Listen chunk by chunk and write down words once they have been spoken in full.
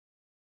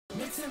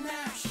and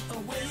mash,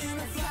 away in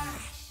a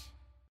flash.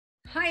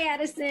 Hi,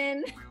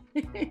 Addison.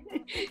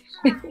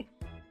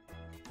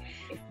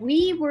 If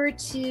we were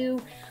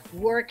to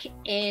work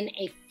in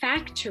a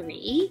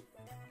factory,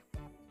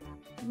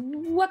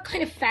 what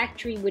kind of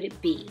factory would it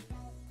be?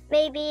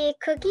 Maybe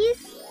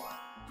cookies?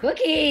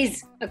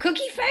 Cookies! A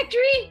cookie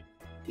factory?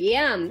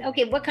 Yum.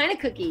 Okay, what kind of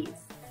cookies?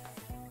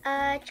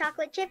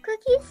 Chocolate chip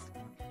cookies?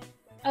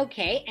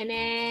 Okay, and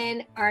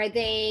then are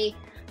they,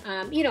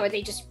 are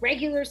they just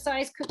regular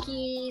size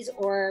cookies,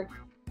 or,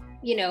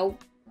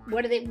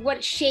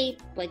 what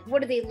shape,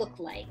 what do they look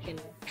like, and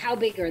how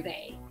big are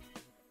they?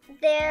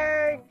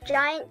 They're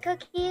giant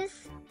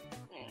cookies.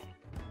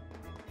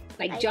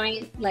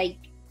 Giant,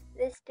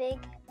 this big.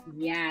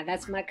 Yeah,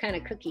 that's my kind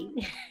of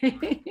cookie.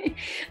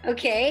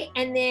 Okay,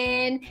 and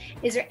then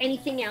is there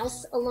anything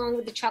else along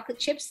with the chocolate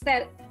chips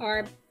that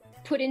are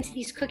put into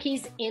these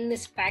cookies in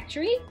this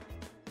factory?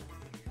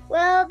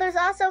 Well, there's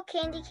also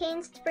candy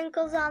cane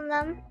sprinkles on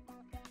them.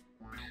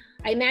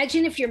 I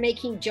imagine if you're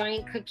making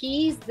giant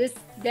cookies,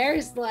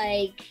 there's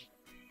like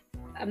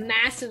a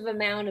massive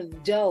amount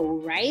of dough,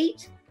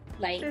 right?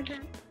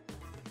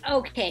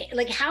 Okay,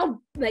 how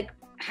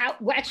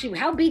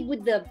big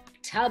would the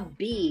tub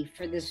be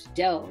for this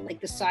dough? Like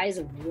the size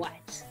of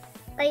what?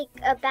 Like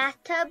a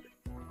bathtub.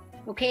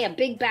 Okay, a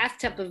big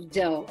bathtub of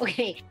dough.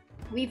 Okay,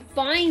 we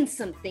find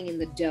something in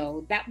the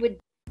dough that would,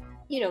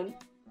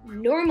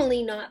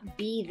 normally not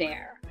be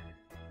there.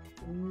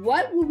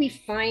 What would we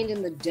find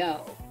in the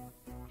dough?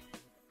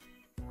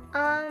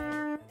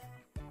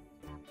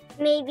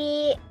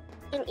 Maybe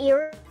an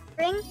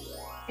earring.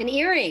 An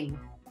earring.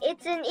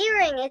 It's an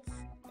earring.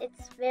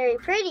 It's very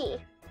pretty.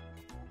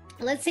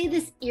 Let's say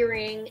this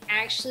earring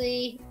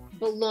actually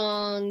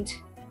belonged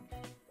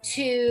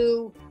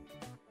to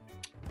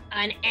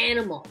an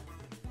animal.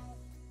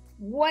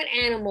 What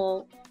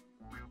animal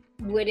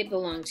would it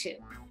belong to?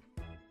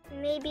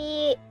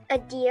 Maybe a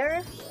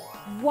deer.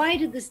 Why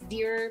did this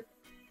deer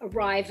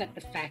arrive at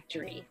the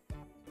factory?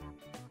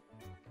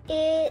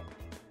 It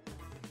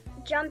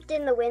jumped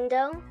in the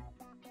window.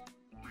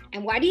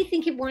 And why do you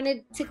think it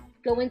wanted to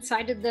go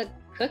inside of the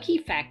cookie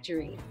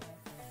factory?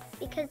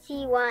 Because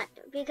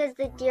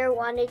the deer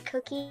wanted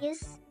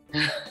cookies.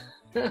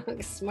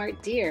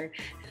 Smart deer.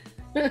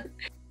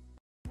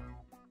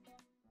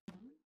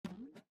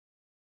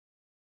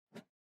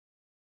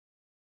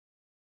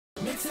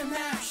 Mix and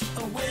mash,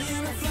 away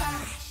in a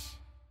flash.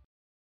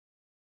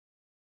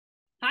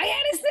 Hi,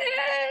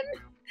 Addison.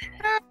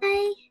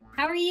 Hi.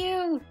 How are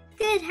you?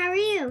 Good, how are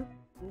you?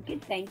 I'm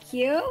good, thank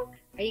you.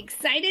 Are you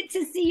excited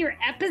to see your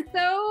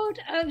episode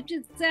of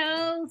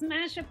Gisele's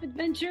Mashup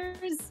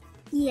Adventures?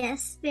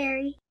 Yes,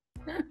 very.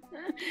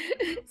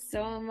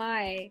 So am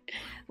I.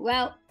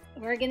 Well,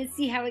 we're going to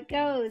see how it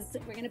goes.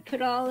 We're going to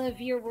put all of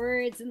your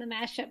words in the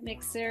mashup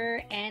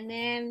mixer and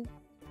then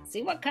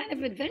see what kind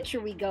of adventure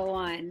we go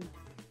on.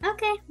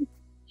 Okay.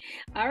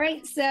 All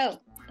right, so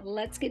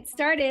let's get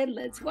started.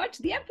 Let's watch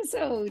the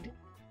episode.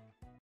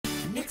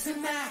 Mix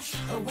and mash,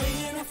 away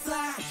in a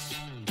flash.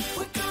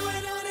 We're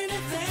going on an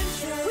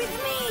adventure. With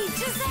me,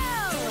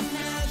 Gisele. The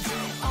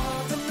magic,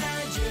 all the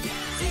magic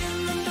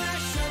in the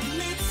mashup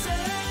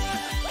mixer.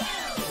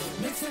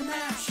 Mix and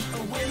mash,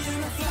 away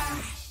in a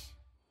flash.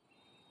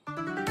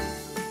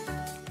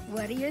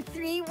 What are your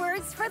 3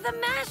 words for the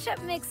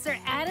mashup mixer,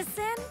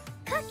 Addison?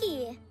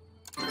 Cookie.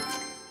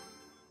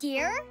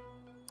 Deer.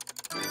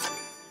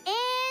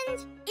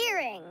 And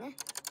earring.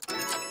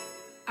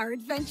 Our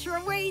adventure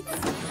awaits.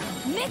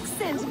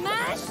 Mix and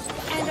mash,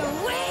 and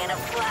away in a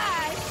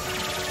flash.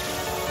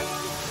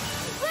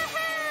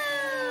 Woohoo!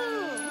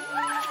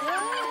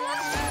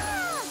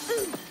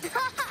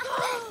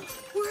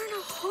 We're in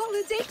a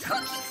holiday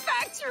cookie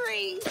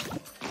factory.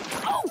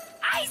 Oh,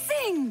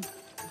 icing!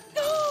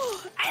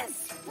 Oh, and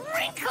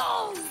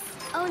sprinkles!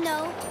 Oh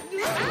no.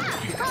 Ah.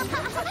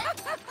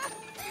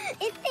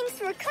 It thinks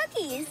we're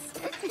cookies.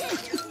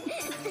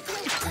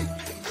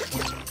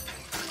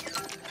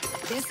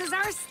 This is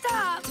our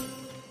stop.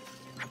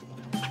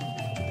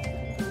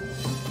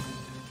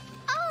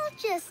 I'll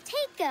just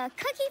take a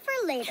cookie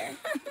for later.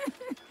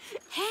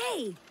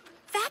 Hey,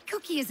 that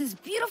cookie is as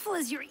beautiful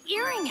as your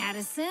earring,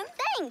 Addison.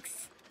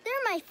 Thanks.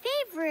 They're my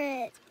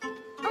favorite.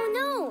 Oh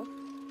no.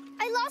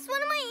 I lost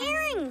one of my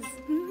earrings.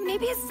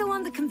 Maybe it's still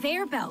on the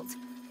conveyor belt.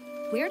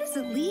 Where does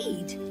it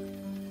lead?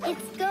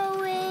 It's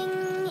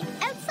going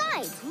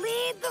outside.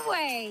 Lead the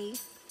way.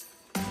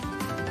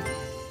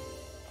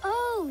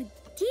 Oh,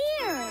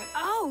 dear.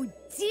 Oh,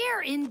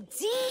 dear,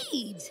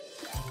 indeed.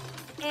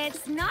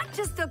 It's not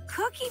just a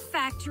cookie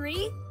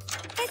factory.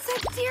 It's a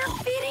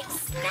deer-feeding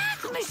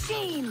snack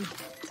machine.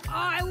 Oh,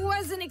 I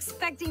wasn't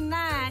expecting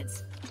that.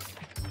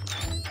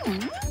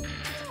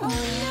 Oh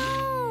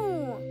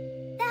no.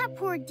 That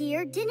poor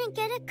deer didn't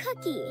get a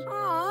cookie.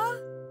 Aw.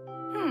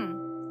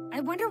 I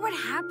wonder what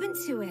happened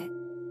to it.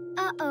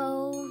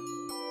 Uh-oh.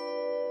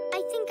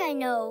 I think I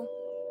know.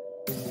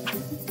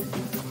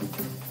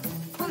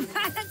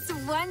 That's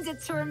one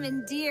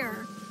determined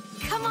deer.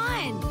 Come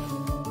on.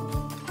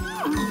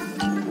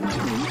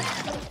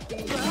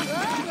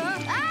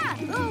 Ah!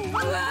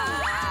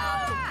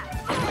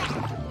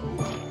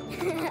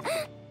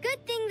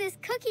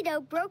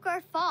 window broke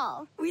our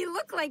fall. We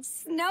look like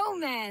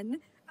snowmen.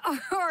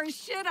 Or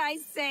should I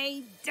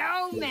say,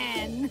 dough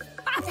men?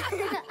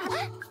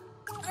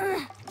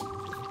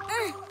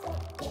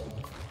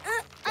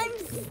 I'm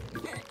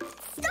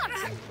stuck.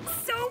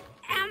 So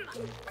am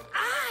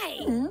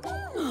I.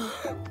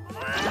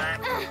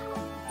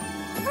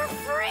 For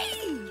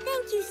free.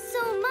 Thank you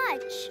so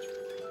much.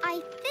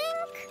 I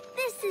think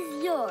this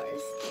is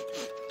yours.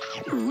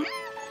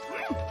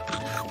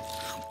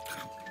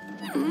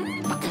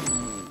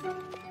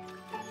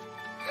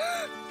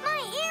 My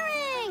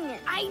earring!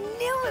 I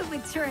knew it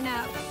would turn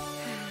up.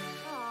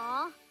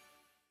 Aw.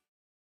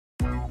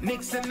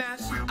 Mix and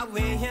mash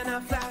away in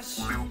a flash.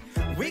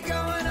 We're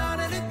going on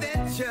an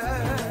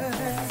adventure.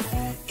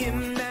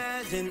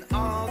 Imagine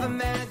all the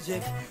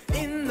magic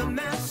in the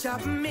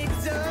mashup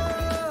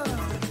mixer.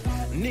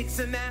 Mix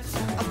and mash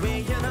away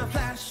in a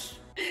flash.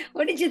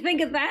 What did you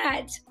think of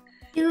that?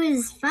 It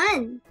was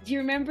fun. Do you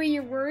remember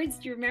your words?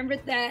 Do you remember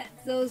that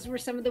those were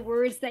some of the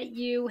words that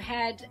you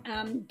had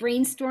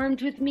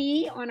brainstormed with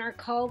me on our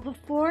call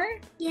before?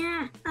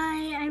 Yeah,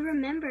 I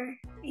remember.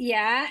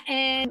 Yeah,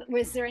 and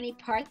was there any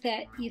part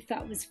that you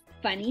thought was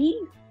funny?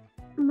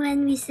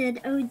 When we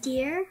said, oh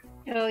dear.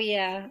 Oh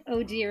yeah,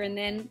 oh dear, and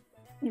then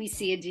we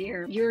see a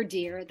deer, your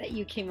deer that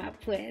you came up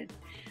with.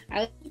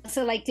 I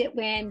also liked it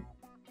when,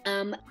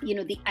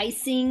 the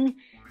icing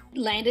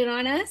landed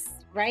on us,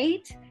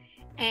 right?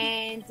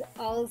 And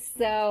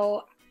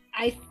also,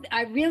 I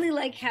really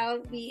like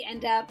how we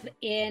end up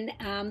in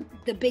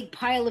the big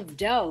pile of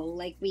dough.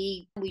 Like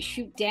we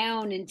shoot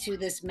down into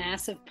this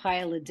massive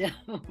pile of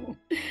dough.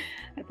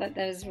 I thought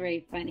that was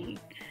very funny.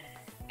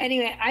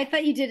 Anyway, I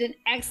thought you did an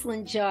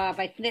excellent job.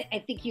 I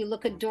think you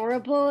look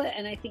adorable,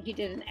 and I think you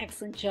did an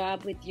excellent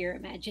job with your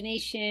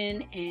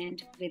imagination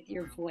and with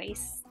your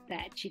voice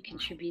that you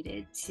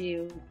contributed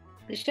to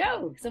the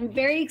show. So I'm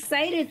very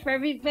excited for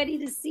everybody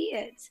to see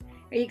it.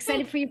 Are you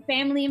excited for your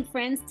family and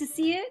friends to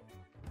see it?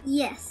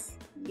 Yes.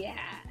 Yeah.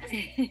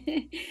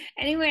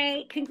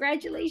 Anyway,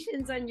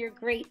 congratulations on your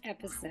great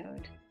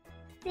episode.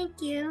 Thank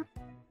you.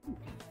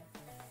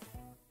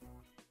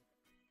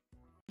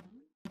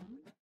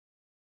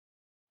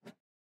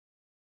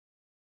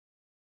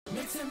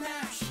 Mix and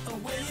mash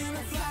away in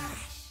a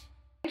flash.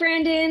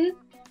 Brandon.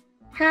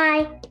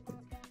 Hi.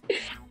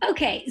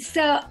 Okay,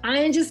 so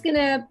I'm just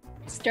gonna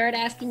start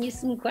asking you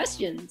some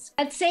questions.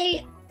 Let's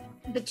say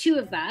the two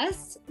of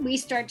us, we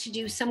start to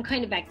do some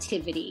kind of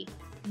activity.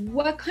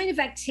 What kind of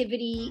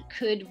activity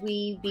could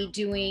we be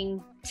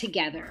doing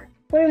together?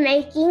 We're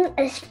making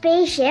a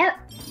spaceship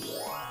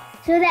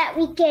so that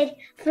we could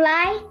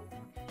fly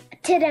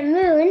to the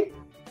moon,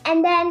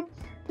 and then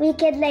we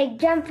could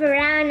jump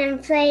around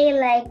and play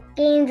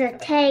games of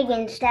tag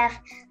and stuff,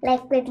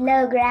 with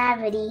low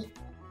gravity.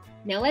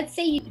 Now let's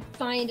say you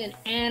find an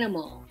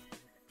animal.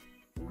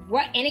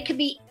 And it could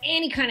be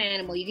any kind of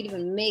animal. You could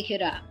even make it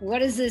up.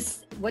 What is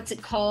this? What's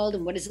it called,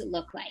 and what does it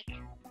look like?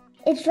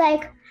 It's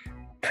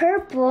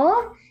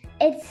purple.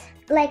 It's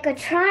like a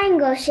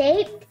triangle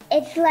shape.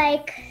 It's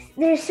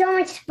there's so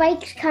much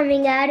spikes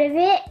coming out of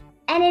it,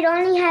 and it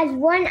only has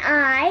one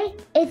eye.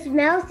 Its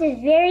mouth is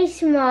very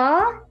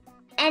small,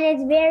 and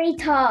it's very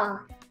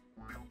tall.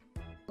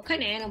 What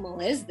kind of animal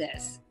is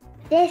this?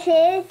 This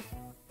is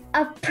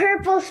a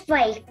purple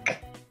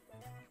spike.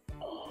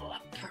 Oh,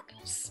 a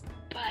purple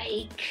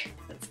spike.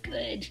 That's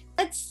good.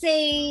 Let's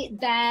say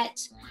that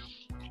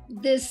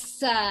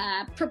this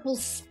purple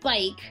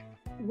spike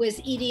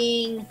was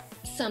eating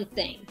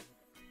something.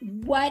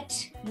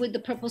 What would the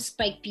purple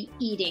spike be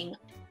eating?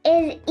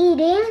 Is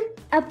eating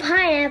a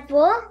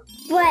pineapple,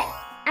 but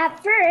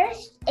at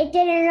first it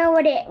didn't know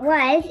what it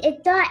was.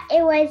 It thought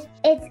it was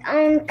its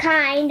own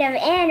kind of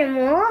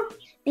animal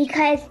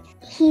because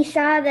he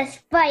saw the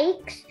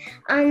spikes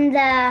on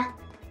the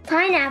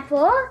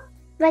pineapple,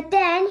 but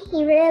then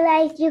he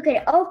realized you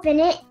could open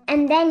it,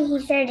 and then he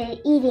started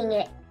eating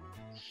it.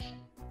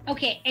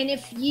 Okay, and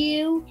if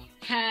you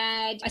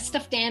had a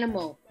stuffed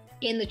animal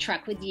in the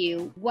truck with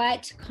you,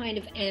 what kind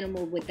of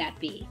animal would that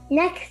be?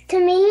 Next to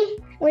me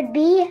would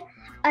be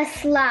a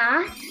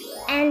sloth,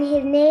 and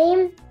his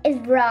name is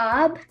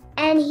Rob,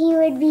 and he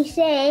would be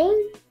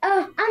saying,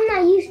 oh, I'm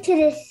not used to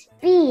this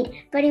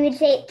speed, but he would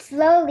say it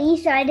slowly,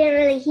 so I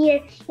didn't really hear.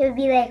 He would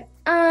be like,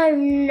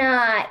 I'm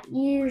not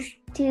used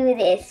to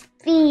this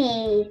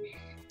speed.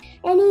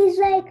 And he's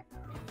like,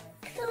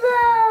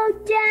 slow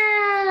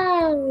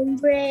down,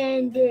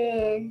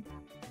 Brandon.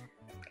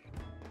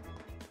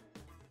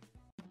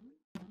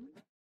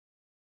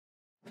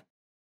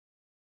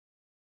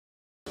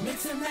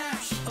 Mix and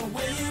mash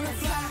away in a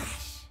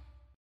flash.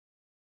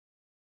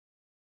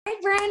 Hi,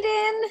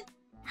 Brandon.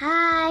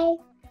 Hi.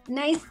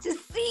 Nice to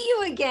see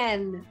you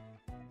again.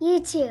 You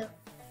too.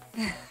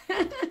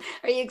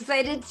 Are you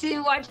excited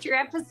to watch your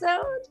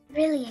episode?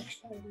 Really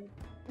excited.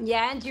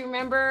 Yeah, and do you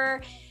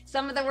remember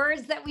some of the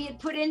words that we had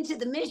put into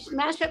the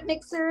mashup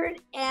mixer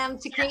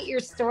to create your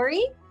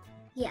story?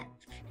 Yeah.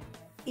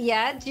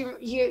 Yeah, do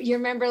you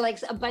remember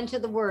a bunch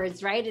of the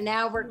words, right? And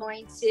now we're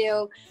going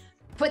to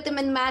put them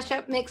in the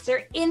mashup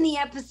mixer in the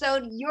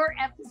episode, your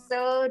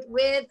episode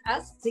with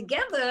us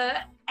together,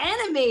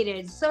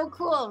 animated. So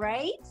cool,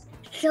 right?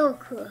 So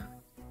cool.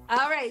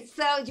 All right,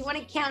 so do you want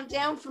to count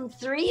down from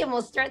 3 and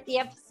we'll start the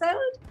episode?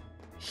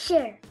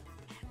 Sure.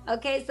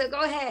 Okay, so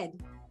go ahead.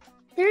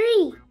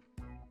 3,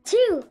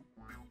 2,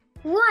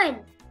 1.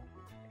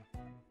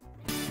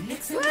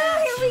 Mix Woo, and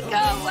match. here we go.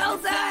 Well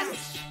done.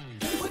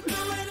 We're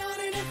going on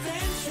an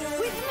adventure.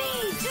 With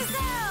me,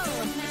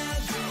 Gisele.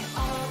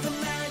 All the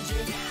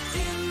magic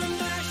in the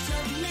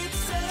mashup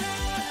mixer.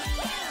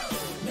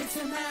 Mix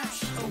and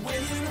match away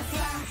in a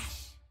flash.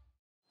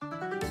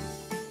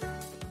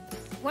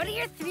 What are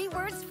your 3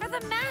 words for the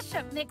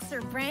mashup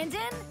mixer, Brandon?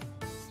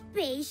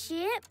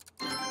 Spaceship.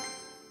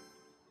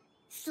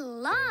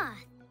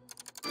 Sloth.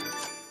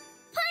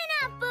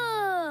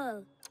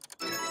 Pineapple.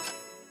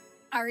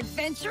 Our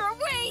adventure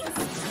awaits.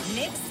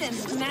 Mix and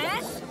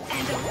smash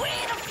and away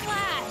in a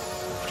flash.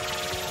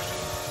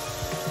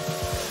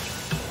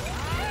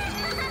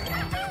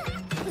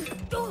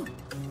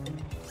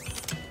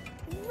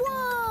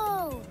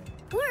 Whoa!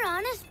 We're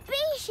on a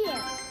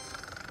spaceship.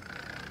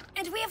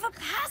 And we have a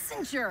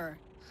passenger.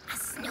 A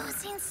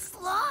snoozing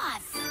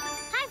sloth.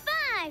 High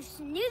five,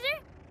 snoozer.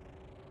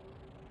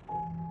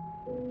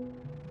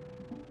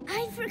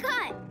 I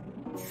forgot.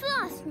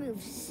 Sloths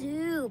move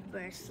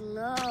super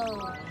slow.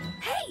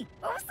 Hey,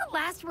 what was the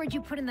last word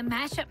you put in the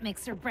mashup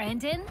mixer,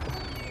 Brandon?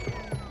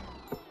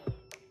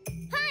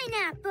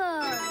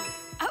 Pineapple.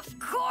 Of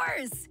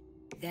course.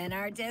 Then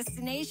our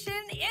destination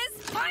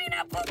is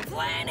Pineapple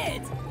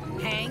Planet.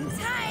 Hang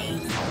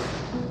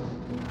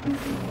tight.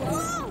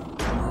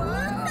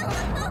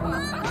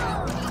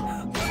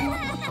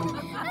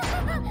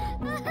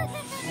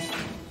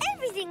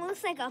 Everything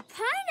looks like a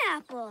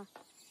pineapple.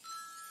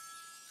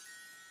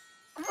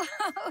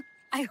 Whoa,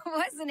 I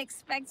wasn't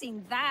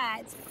expecting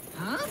that.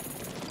 Huh?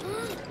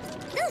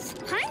 Those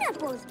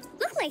pineapples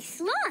look like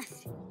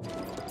sloths.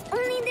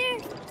 Only they're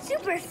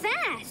super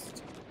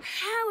fast.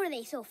 How are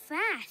they so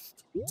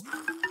fast?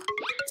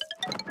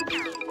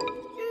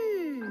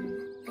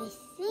 I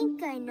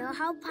think I know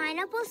how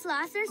pineapple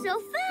sloths are so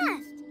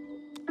fast.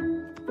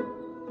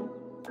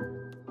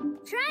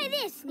 Try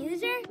this,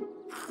 snoozer.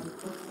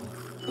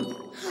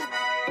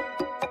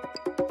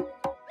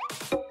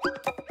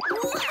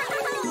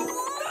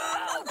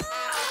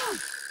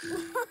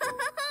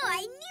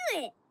 I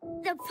knew it!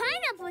 The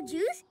pineapple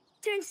juice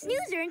turned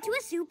Snoozer into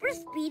a super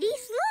speedy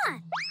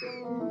sloth.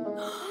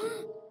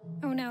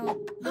 Oh no.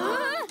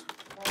 Oh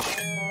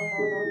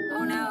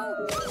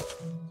no.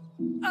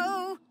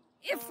 Oh,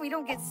 if we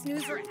don't get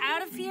Snoozer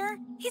out of here,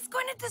 he's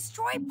going to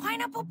destroy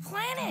Pineapple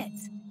Planet.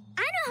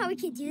 I know how we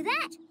could do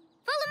that.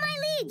 Follow my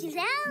lead,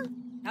 Gisele.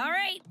 All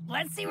right,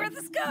 let's see where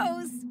this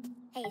goes.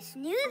 Hey,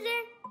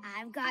 Snoozer,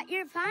 I've got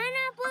your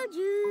pineapple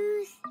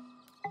juice.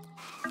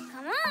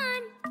 Come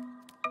on.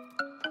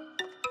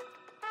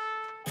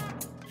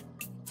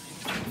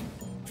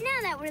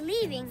 Now that we're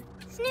leaving,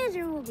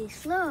 Snoozer will be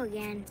slow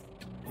again.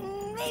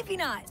 Maybe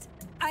not.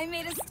 I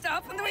made a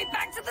stop on the way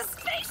back to the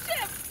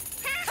spaceship.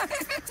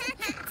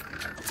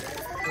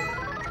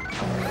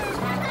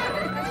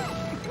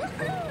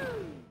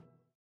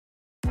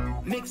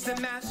 Mix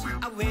and mash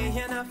away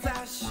in a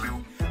flash.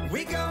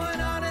 We're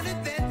going on an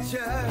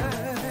adventure.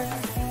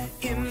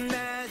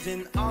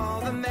 Imagine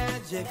all the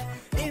magic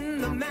in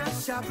the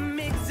mashup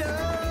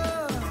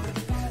mixer.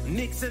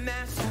 Mix and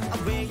mash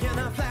away in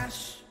a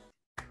flash.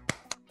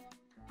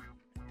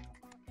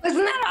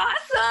 Wasn't that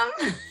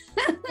awesome?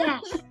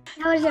 Yes,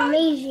 that was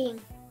amazing.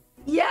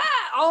 Yeah,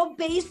 all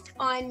based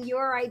on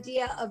your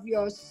idea of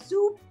your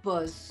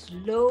super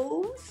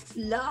slow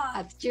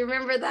sloth. Do you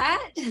remember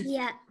that?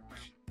 Yeah,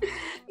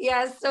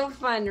 Yeah, so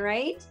fun,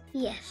 right?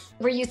 yes.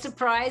 Were you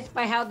surprised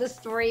by how the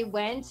story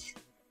went?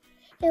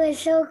 It was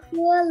so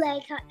cool,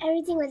 like how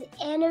everything was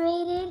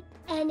animated,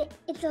 and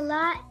it's a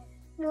lot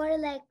more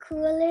like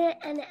cooler,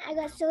 and I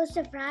got so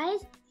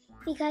surprised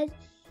because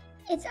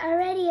it's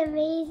already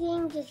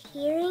amazing just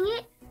hearing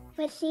it,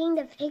 but seeing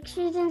the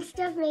pictures and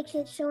stuff makes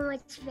it so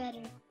much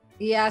better.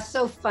 Yeah,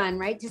 so fun,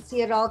 right? To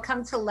see it all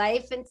come to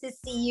life and to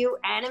see you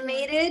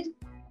animated.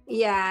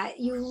 Yeah,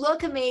 you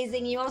look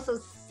amazing. You also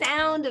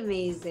sound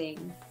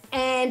amazing.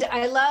 And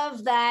I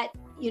love that,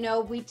 you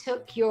know, we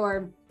took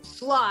your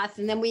sloth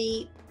and then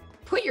we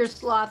put your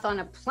sloth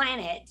on a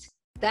planet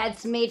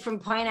that's made from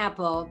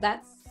pineapple.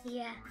 That's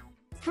Yeah,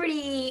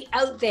 pretty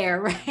out there,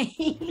 right?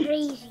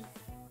 crazy.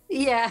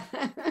 Yeah.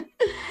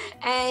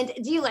 And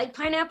do you like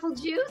pineapple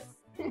juice?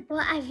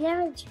 Well, I've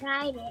never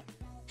tried it.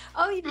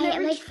 Oh, you've I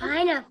never like tried-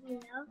 pineapple,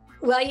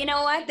 though. Well, you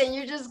know what? Then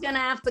you're just going to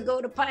have to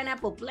go to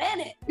Pineapple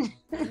Planet.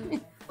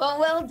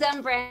 Well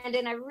done,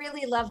 Brandon. I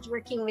really loved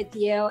working with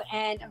you,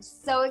 and I'm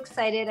so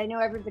excited. I know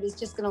everybody's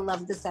just going to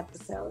love this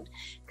episode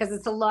because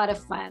it's a lot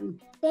of fun.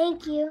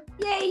 Thank you.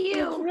 Yay, It's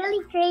you!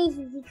 really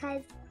crazy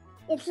because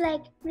it's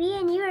like me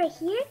and you are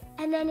here,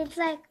 and then it's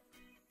like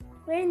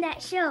we're in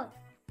that show.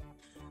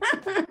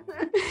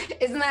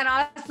 Isn't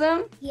that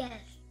awesome? Yes,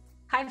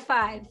 High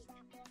five.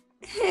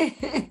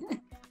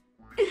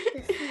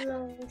 the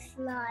slow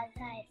sloth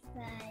high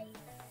five.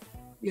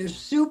 You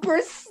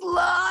super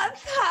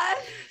sloth.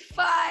 High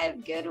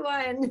five. Good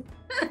one.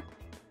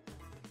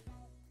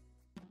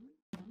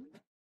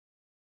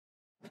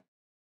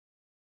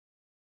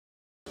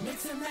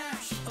 Mix and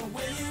mash,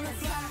 away in a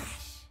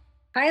flash.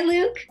 Hi,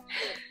 Luke.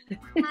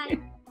 Hi.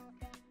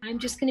 I'm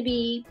just going to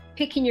be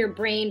picking your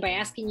brain by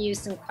asking you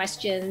some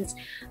questions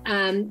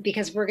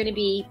because we're going to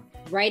be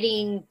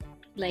writing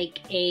like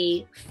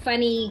a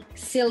funny,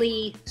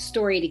 silly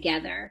story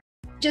together.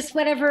 Just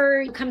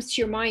whatever comes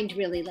to your mind,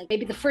 really. Like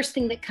maybe the first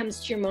thing that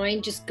comes to your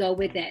mind, just go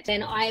with it.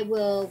 And I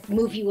will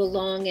move you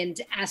along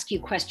and ask you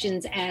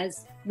questions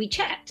as we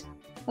chat.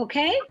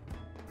 Okay?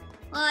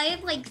 Well, I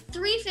have like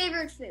 3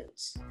 favorite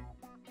foods.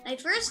 My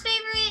first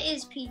favorite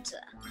is pizza.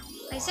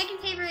 My second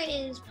favorite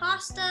is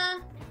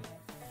pasta.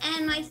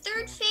 And my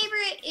third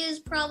favorite is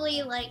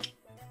probably like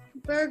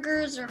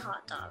burgers or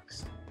hot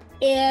dogs.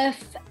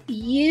 If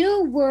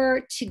you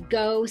were to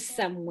go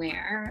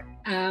somewhere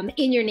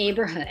in your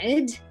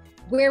neighborhood,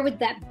 where would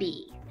that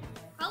be?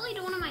 Probably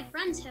to one of my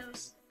friend's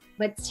house.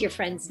 What's your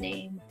friend's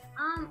name?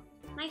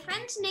 My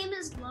friend's name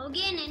is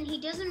Logan, and he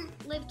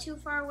doesn't live too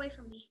far away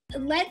from me.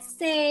 Let's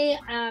say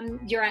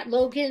you're at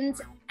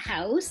Logan's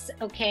house,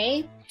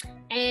 okay?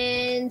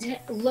 And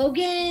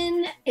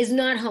Logan is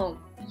not home.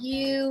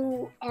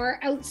 You are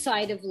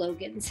outside of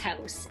Logan's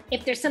house.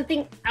 If there's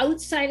something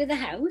outside of the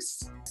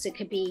house, so it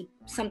could be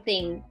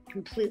something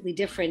completely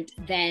different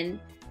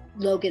than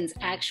Logan's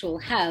actual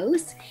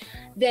house,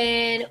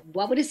 then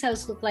what would his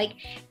house look like?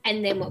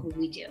 And then what would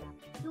we do?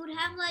 He would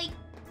have like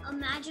a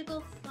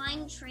magical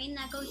flying train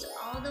that goes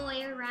all the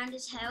way around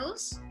his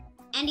house.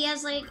 And he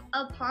has like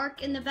a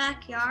park in the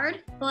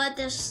backyard, but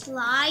the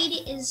slide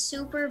is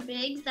super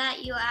big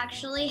that you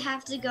actually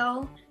have to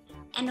go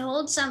and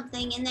hold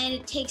something, and then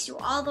it takes you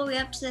all the way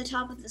up to the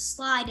top of the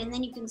slide, and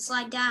then you can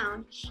slide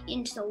down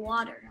into the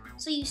water.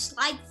 So you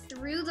slide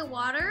through the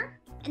water,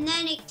 and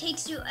then it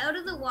takes you out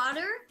of the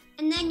water,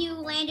 and then you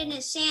land in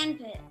a sand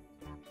pit.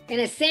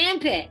 In a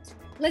sand pit.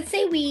 Let's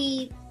say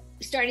we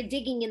started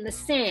digging in the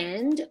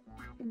sand.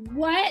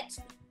 What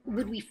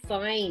would we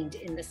find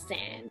in the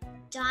sand?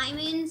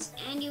 Diamonds,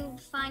 and you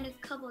find a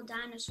couple of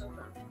dinosaur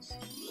bones.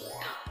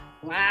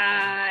 What?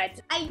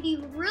 I'd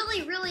be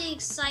really, really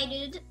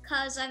excited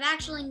because I've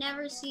actually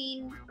never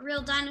seen a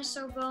real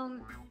dinosaur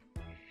bone.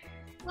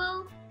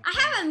 Well, I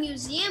have a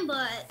museum,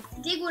 but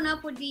to dig one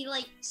up would be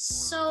like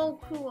so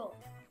cool.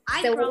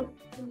 I'd So- probably go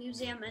to the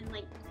museum and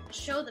like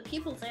show the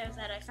people there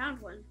that I found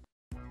one.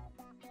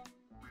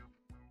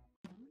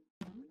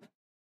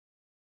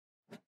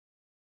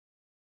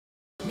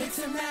 Mix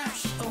and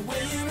mash,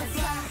 away in a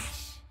flash.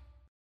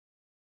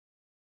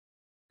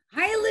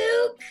 Hi,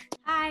 Luke.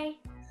 Hi,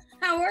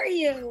 How are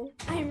you?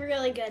 I'm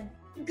really good.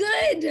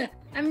 Good.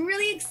 I'm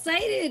really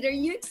excited. Are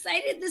you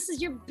excited? This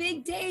is your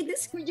big day.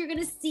 This is where you're going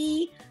to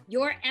see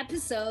your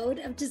episode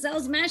of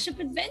Giselle's Mashup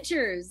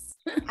Adventures.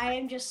 I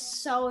am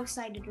just so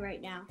excited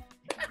right now.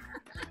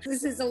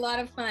 This is a lot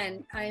of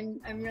fun.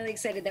 I'm really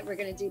excited that we're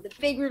going to do the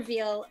big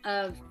reveal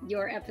of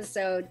your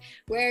episode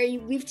where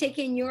we've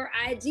taken your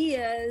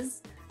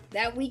ideas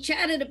that we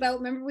chatted about.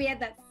 Remember we had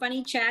that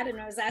funny chat and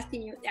I was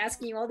asking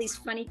you all these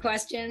funny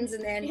questions,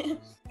 and then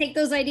take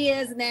those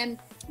ideas and then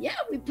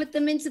we put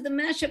them into the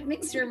mashup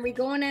mixer and we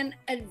go on an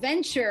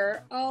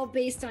adventure all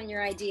based on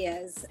your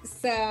ideas.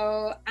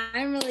 So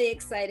I'm really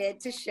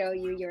excited to show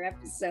you your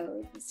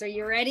episode. So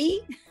you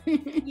ready?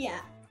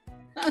 Yeah.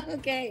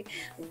 Okay,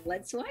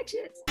 let's watch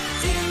it.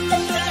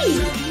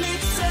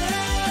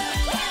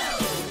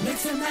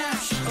 Mix and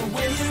mash,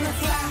 away in a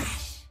flash.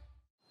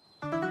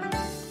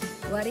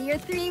 What are your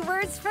 3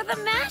 words for the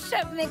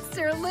mashup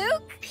mixer,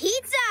 Luke?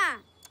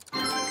 Pizza,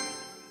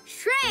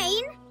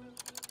 train,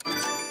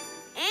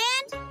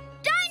 and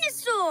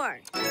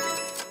dinosaur.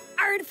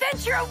 Our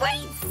adventure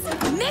awaits!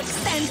 Mix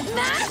and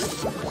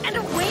mash, and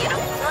away in a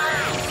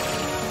flash!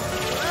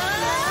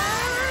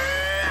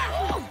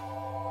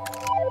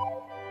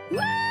 Woo!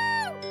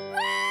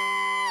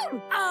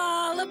 Woo!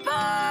 All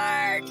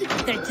aboard!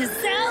 The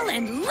Gisele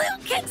and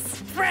Luke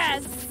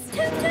Express!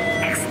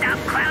 Next stop,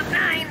 Cloud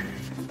 9.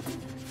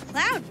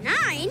 Cloud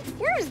 9?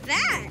 Where's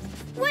that?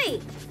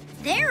 Wait,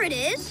 there it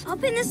is,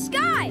 up in the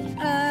sky.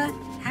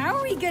 How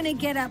are we gonna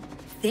get up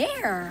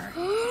there?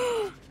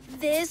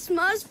 This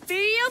must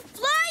be a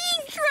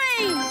flying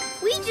train.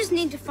 We just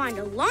need to find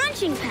a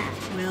launching pad.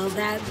 Will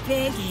that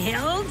big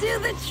hill do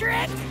the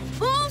trick?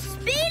 Full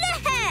speed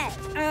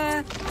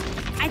ahead.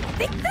 I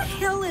think the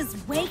hill is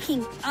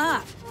waking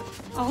up.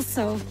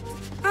 Also,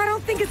 I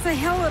don't think it's a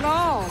hill at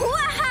all.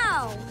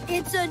 Wow,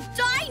 it's a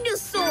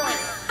dinosaur.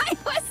 I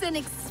wasn't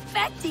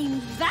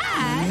expecting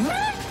that.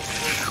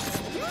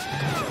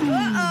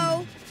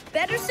 Uh-oh,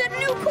 better set a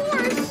new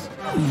course.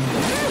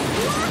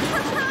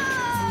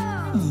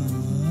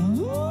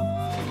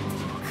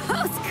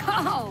 Close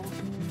call.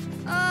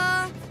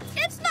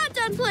 It's not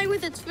done playing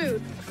with its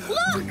food.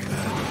 Look!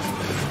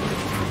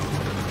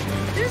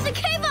 There's a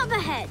cave up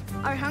ahead.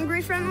 Our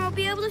hungry friend won't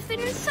be able to fit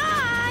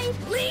inside.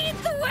 Lead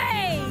the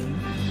way.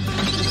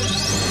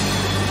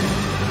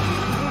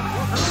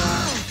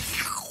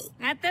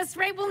 At this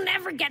rate, we'll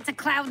never get to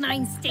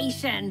Cloud9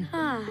 Station.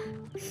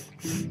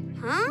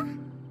 Huh?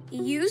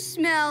 You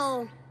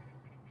smell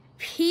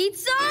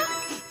pizza?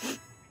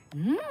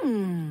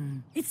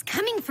 It's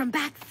coming from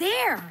back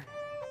there.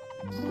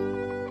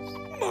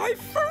 My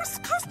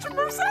first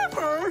customers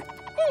ever!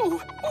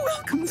 Oh,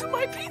 welcome to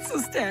my pizza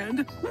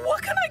stand.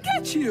 What can I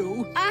get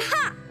you?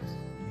 Aha!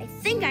 I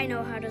think I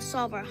know how to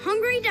solve our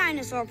hungry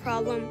dinosaur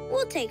problem.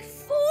 We'll take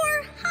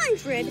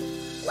 400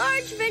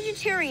 large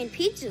vegetarian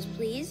pizzas,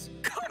 please.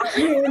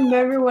 I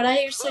remember when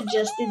I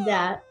suggested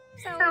that.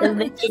 The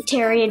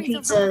vegetarian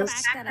pizzas.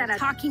 That a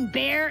talking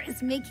bear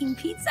is making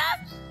pizza?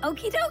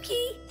 Okie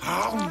dokie.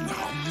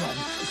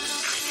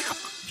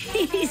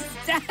 He's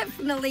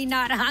definitely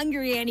not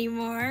hungry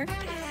anymore.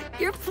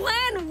 Your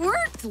plan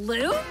worked,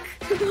 Luke.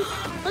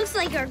 Looks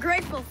like our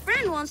grateful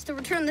friend wants to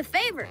return the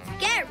favor.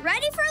 Get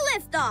ready for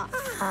liftoff.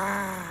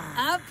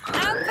 Up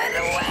and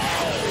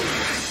away.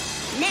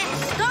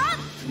 Next stop,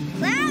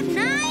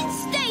 Cloud9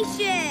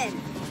 Station.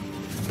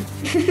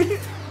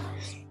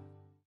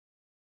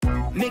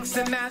 Mix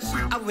and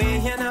mash away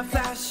in a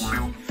flash.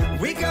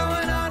 We going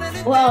on an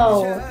adventure.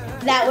 Whoa,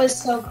 that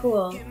was so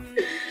cool.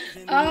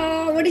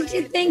 Oh, what did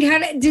you think? How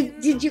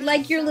did you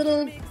like your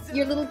little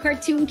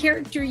cartoon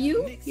character?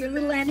 Your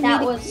little animated.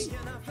 That was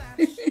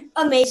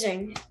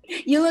amazing.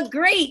 You look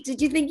great. Did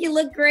you think you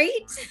look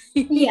great?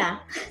 Yeah.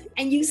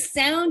 And you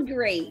sound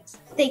great.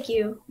 Thank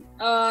you.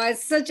 Oh,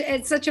 it's such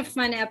a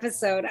fun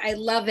episode. I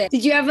love it.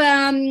 Did you have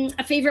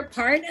a favorite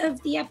part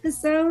of the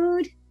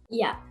episode?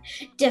 Yeah,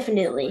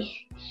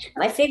 definitely.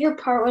 My favorite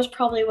part was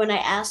probably when I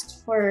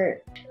asked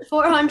for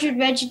 400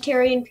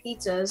 vegetarian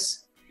pizzas.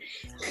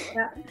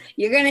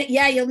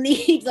 You'll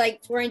need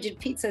like 400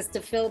 pizzas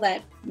to fill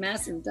that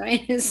massive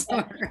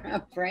dinosaur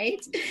up, right?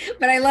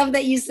 But I love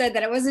that you said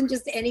that it wasn't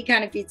just any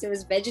kind of pizza, it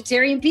was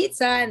vegetarian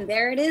pizza, and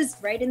there it is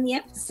right in the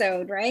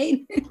episode,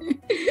 right?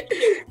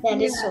 That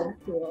is so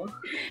cool.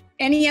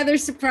 Any other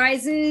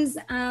surprises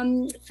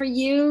for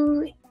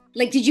you?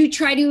 Like, did you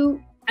try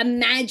to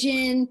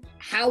imagine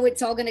how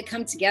it's all going to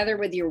come together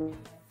with your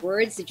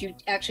words? Did you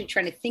actually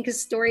try to think of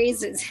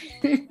stories?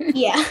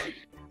 Yeah.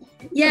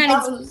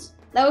 Yeah.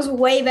 That was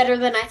way better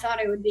than I thought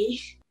it would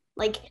be.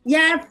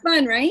 Yeah,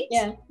 fun, right?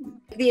 Yeah.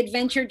 The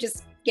adventure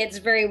just gets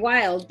very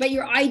wild, but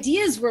your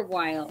ideas were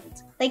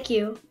wild. Thank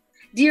you.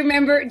 Do you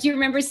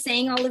remember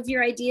saying all of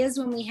your ideas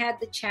when we had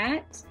the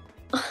chat?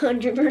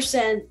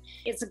 100%.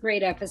 It's a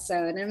great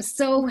episode. And I'm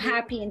so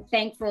happy and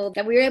thankful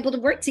that we were able to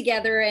work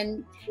together,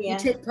 and you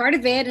took part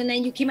of it, and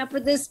then you came up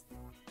with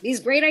these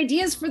great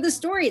ideas for the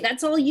story.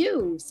 That's all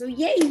you. So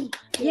yay.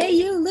 Yay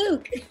you,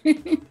 Luke.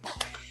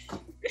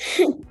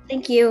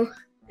 Thank you.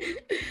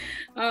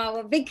 Oh,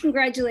 well, big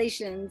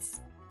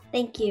congratulations.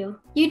 Thank you.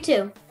 You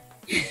too.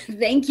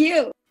 Thank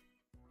you.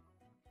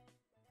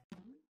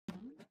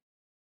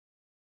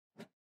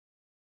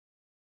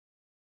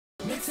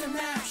 Mix and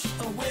mash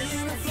away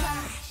in a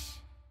flash.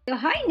 So,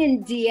 hi,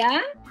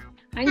 Nindia.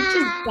 I'm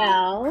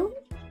Gisele.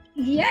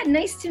 Yeah,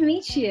 nice to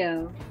meet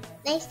you.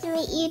 Nice to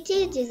meet you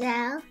too,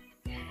 Gisele.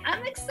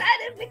 I'm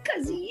excited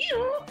because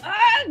you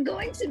are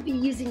going to be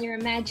using your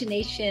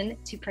imagination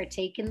to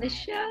partake in the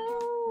show.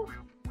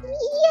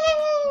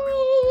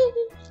 Yay!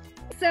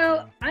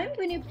 So I'm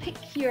going to pick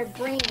your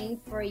brain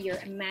for your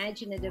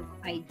imaginative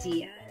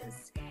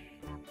ideas.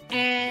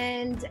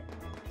 And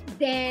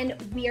then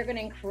we are going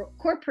to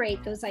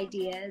incorporate those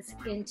ideas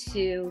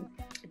into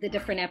the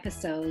different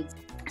episodes.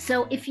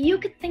 So if you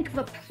could think of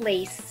a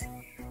place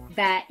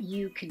that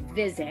you could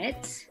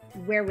visit,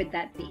 where would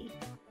that be?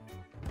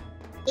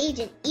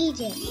 Egypt.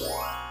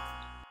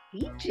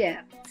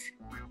 Egypt.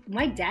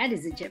 My dad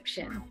is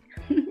Egyptian.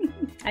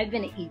 I've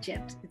been to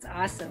Egypt. It's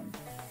awesome.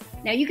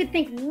 Now you could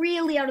think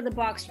really out of the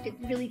box. You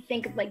could really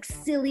think of like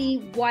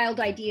silly,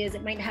 wild ideas.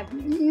 It might have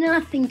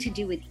nothing to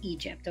do with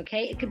Egypt,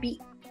 okay? It could be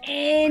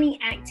any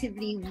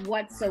activity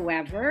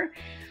whatsoever.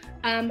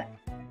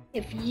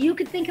 If you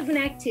could think of an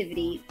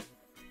activity,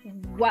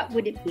 what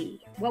would it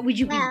be? What would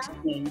you be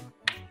doing?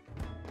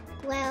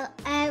 Well,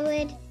 I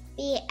would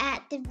be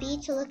at the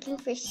beach looking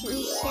for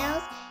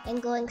seashells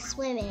and going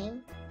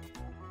swimming.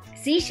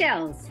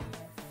 Seashells.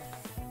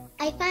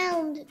 I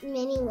found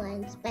mini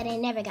ones, but I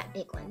never got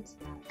big ones.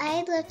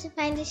 I'd love to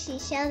find a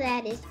seashell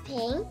that is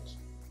pink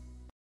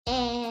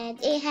and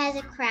it has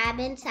a crab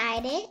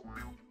inside it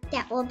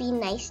that will be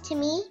nice to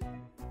me.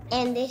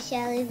 And the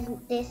shell is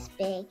this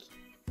big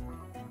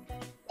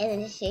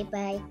and it's shaped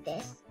like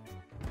this.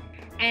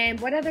 And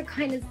what other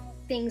kind of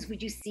things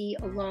would you see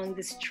along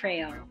this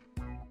trail?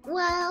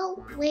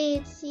 Well,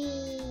 we'd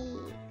see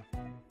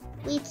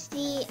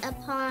a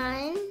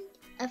pond.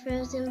 Our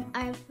frozen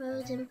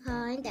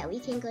pond that we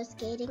can go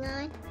skating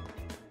on.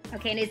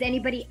 Okay, and is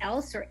anybody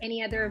else or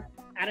any other,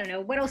 I don't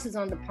know, what else is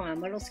on the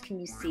pond? What else can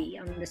you see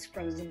on this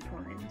frozen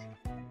pond?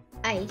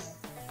 Ice.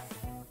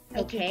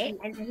 Okay,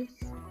 and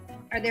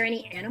are there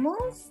any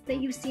animals that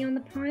you see on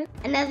the pond?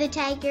 Another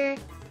tiger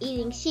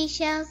eating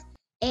seashells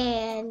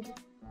and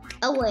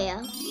a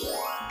whale.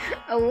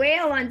 A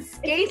whale on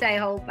skates, I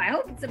hope. I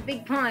hope it's a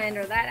big pond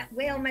or that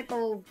whale might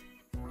go,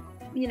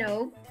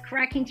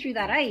 cracking through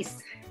that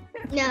ice.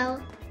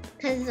 No,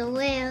 because the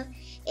whale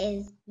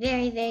is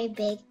very, very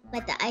big,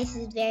 but the ice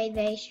is very,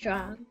 very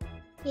strong.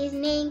 His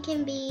name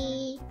can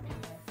be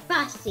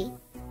Frosty.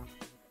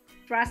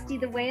 Frosty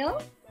the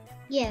whale?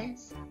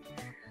 Yes.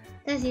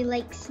 Does he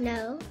like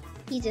snow?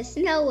 He's a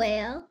snow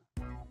whale.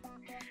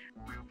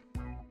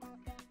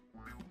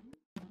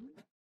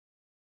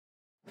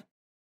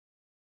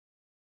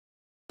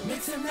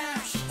 Mix and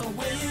mash,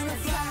 away in a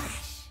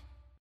flash.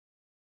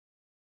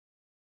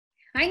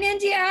 Hi,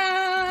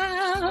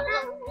 Nandia!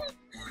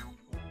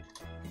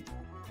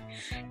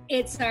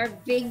 It's our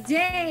big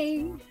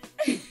day.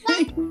 Hey,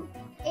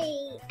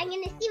 I'm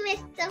gonna see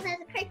myself as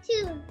a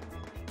cartoon.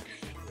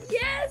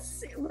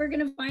 Yes, we're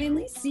gonna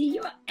finally see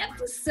your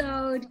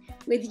episode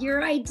with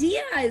your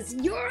ideas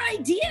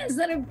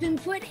that have been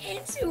put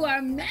into our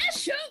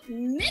mashup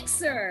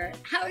mixer.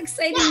 How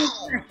exciting is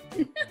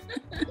that?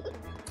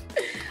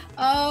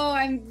 Oh,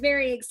 I'm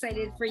very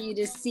excited for you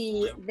to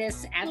see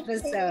this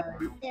episode.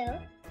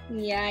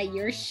 Yeah,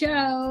 your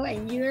show,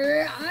 and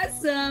you're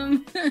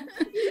awesome.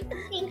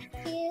 Thank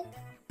you.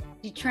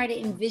 You try to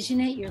envision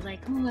it, you're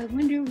like, oh, I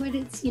wonder what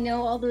it's,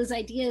 all those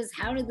ideas.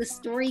 How did the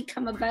story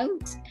come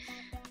about?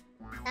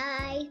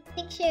 I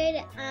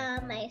pictured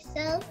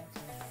myself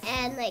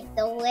and like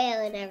the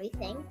whale and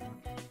everything.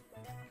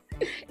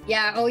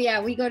 Yeah, oh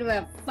yeah, we go to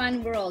a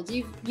fun world.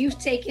 You've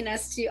taken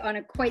us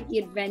on quite the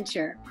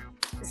adventure.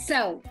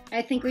 So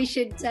I think we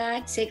should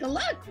take a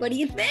look. What do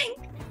you think?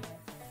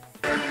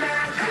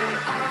 Imagine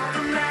all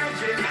the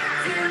magic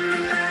in the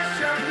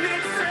mashup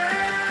mixer.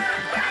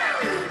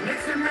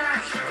 Mix and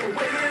mash,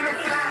 away in a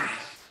flash.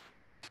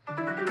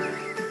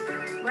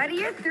 What are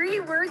your 3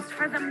 words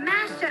for the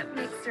mashup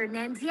mixer,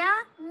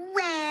 Nandia?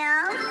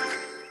 Well,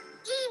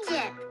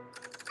 Egypt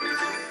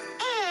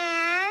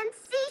and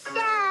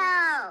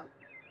seashell.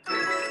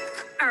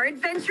 Our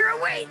adventure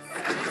awaits.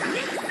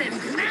 Mix and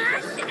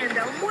mash and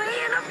away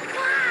in a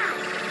flash.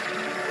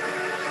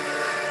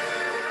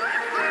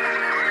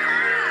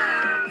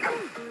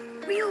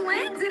 We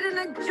landed in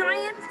a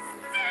giant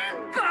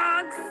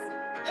sandbox.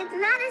 It's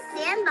not a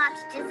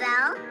sandbox,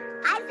 Gisele.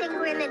 I think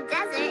we're in a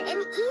desert in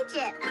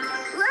Egypt.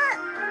 Look.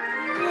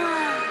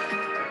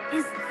 Whoa.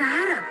 Is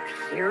that a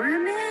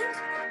pyramid?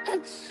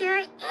 It sure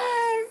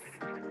is.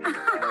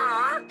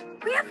 Aw,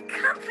 we have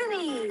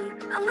company.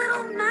 A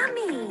little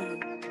mummy.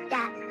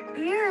 That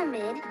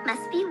pyramid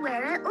must be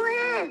where it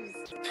lives.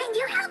 Can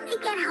you help me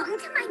get home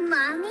to my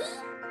mommy?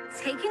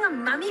 Taking a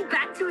mummy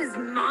back to his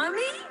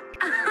mommy?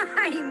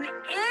 I'm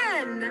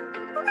in.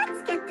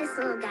 Let's get this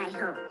little guy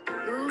home.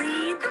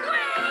 Lead the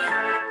way.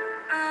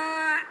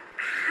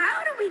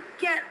 How do we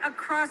get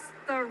across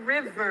the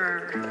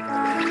river? A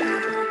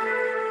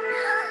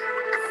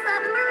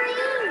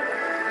submarine.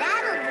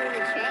 That'll do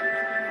the trick.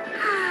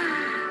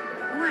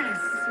 What a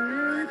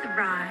smooth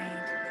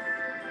ride.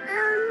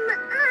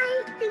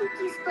 I think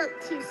you spoke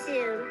too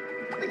soon.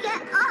 Look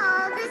at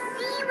all the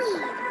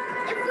seaweed.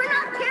 If we're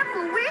not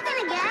careful, we're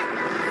gonna get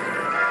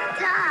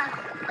stuck.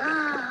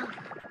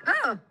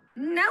 Oh,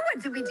 now what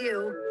do we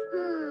do?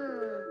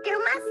 There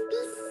must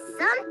be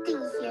something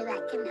here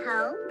that can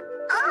help.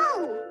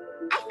 Oh,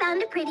 I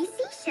found a pretty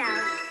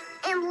seashell.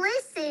 And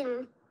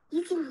listen,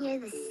 you can hear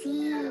the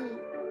sea.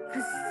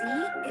 The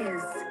sea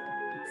is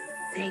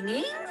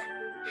singing?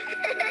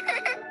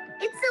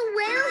 It's a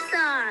whale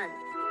song.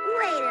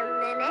 Wait a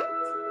minute.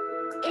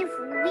 If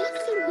we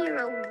can hear a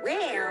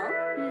whale,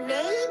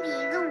 maybe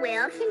the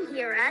whale can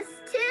hear us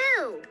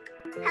too.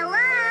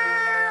 Hello?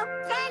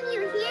 Can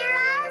you hear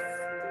us?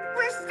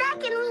 We're stuck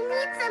and we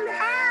need some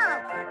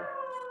help.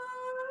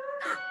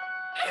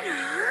 It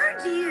heard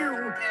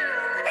you.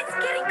 It's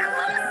getting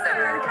closer.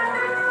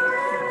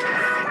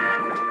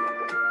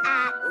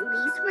 At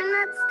least we're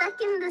not stuck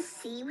in the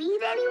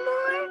seaweed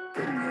anymore.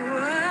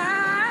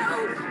 Wow!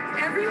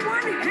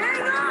 Everyone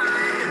hang on!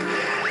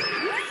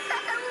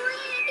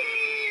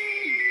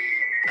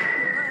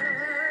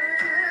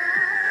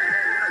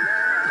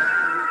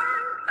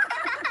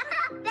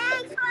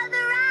 Thanks for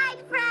the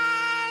ride,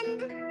 friend.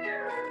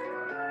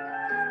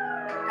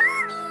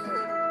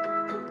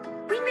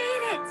 We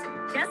made it!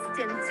 Just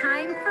in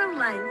time for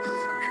lunch.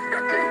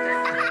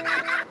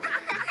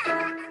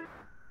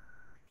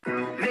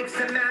 Mix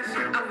and mash,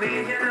 away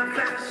in a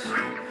flash.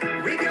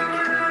 We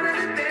going on an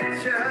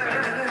adventure.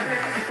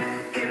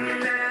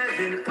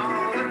 Imagine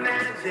all the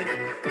magic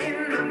in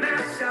the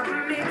mashup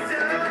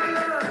mixer.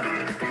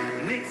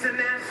 Mix and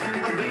mash,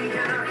 away in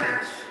a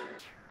flash.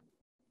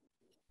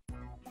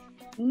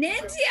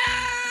 Nandia!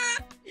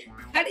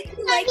 How did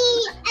you like?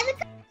 I'm a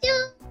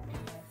cartoon.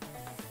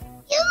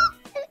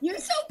 You're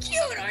so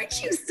cute,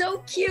 aren't you? So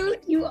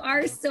cute. You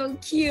are so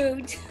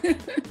cute.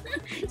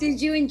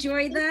 Did you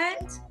enjoy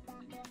that?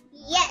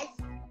 Yes,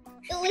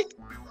 it was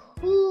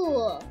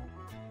cool.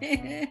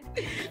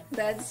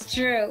 That's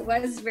true. It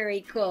was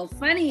very cool.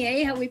 Funny,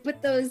 eh? How we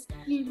put those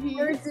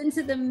words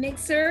into the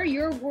mixer,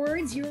 your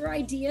words, your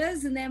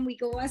ideas, and then we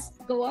go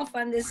off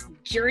on this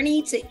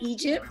journey to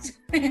Egypt.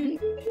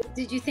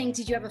 Did you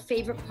have a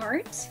favorite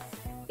part?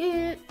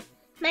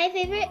 My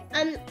favorite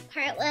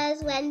part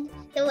was when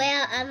the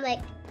whale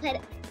put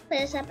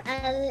put us up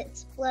out of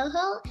its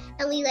blowhole,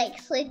 and we like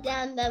slid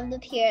down the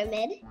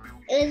pyramid.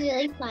 It was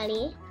really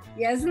funny.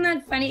 Yeah, isn't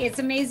that funny? It's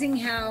amazing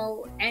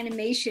how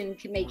animation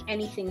can make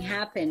anything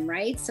happen,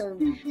 right? So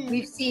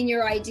we've seen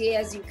your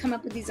ideas, you come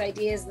up with these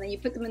ideas, and then you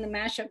put them in the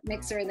mashup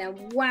mixer, and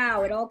then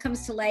wow, it all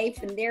comes to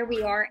life, and there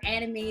we are,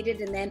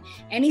 animated, and then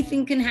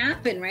anything can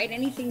happen, right?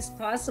 Anything's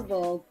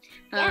possible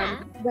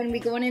when we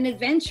go on an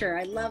adventure.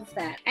 I love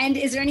that. And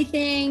is there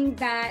anything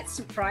that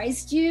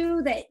surprised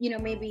you that, you know,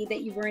 maybe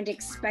that you weren't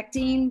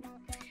expecting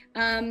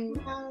from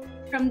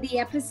the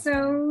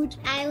episode?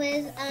 I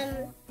was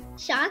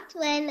shocked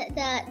when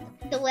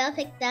the whale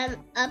picked them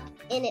up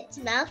in its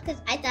mouth,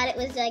 because I thought it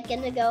was like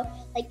gonna go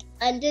like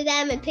under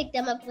them and pick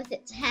them up with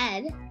its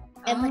head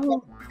and put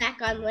them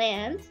back on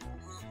land.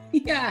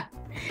 Yeah,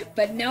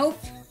 but nope.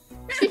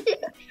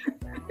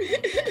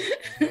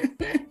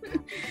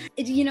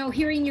 You know,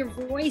 hearing your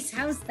voice,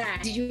 how's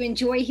that? Did you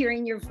enjoy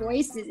hearing your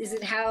voice? Is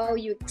it how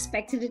you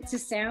expected it to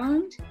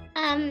sound?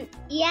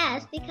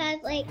 Yes, because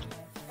like,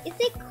 is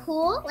it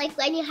cool? Like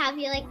when you have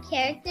your like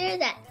character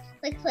that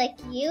looks like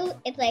you,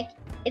 it's like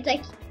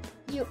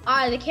you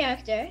are the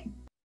character.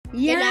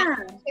 Yeah. You're not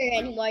the character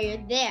anymore,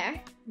 you're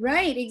there.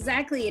 Right,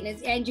 exactly.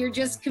 And you're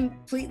just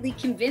completely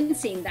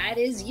convincing that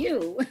is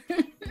you.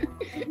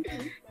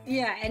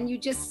 Yeah, and you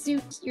just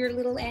suit your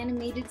little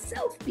animated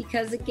self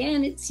because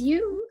again, it's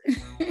you.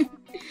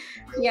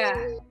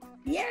 Yeah.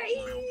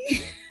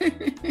 Yay!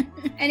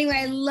 Anyway,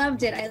 I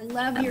loved it. I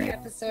love your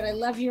episode. I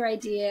love your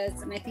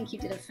ideas. And I think you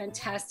did a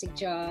fantastic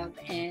job.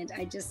 And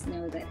I just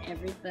know that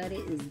everybody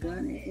is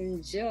going to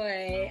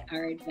enjoy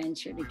our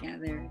adventure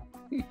together.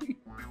 I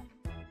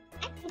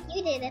think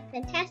you did a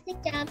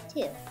fantastic job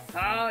too.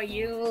 Oh,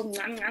 you.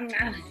 Mwah, mwah,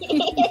 mwah.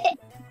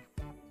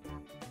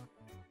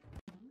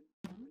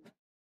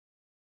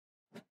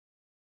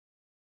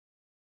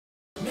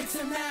 Mix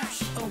and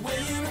mash, away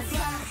in a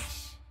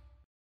flash.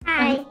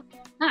 Hi.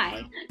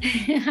 Hi.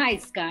 Hi,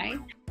 Sky.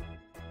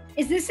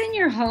 Is this in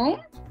your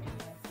home?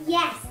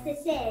 Yes, this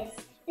is.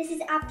 This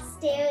is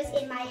upstairs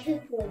in my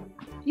hoop room.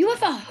 You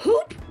have a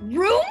hoop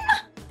room?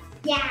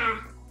 Yeah.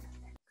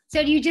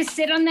 So do you just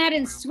sit on that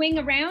and swing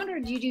around,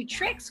 or do you do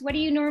tricks? What do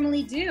you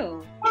normally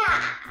do?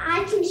 Yeah,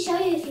 I can show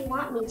you if you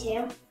want me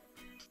to.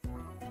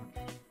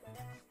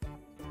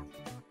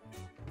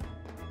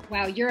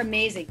 Wow, you're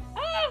amazing.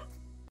 Oh!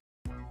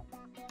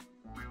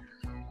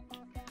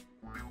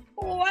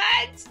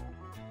 What?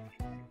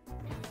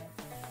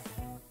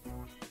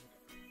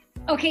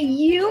 Okay,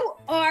 you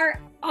are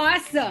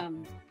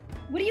awesome.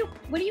 What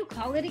do you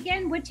call it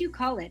again? What do you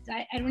call it?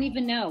 I don't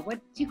even know. What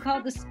do you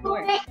call the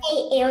sport? An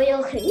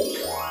aerial hoop.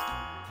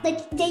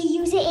 Like they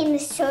use it in the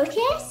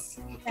circus.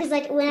 Because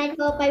like when I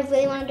grow up, I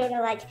really want to go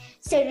to like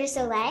Cirque du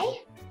Soleil.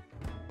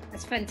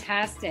 That's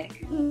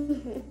fantastic.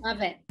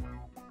 Love it.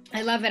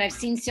 I love it. I've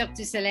seen Cirque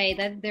du Soleil.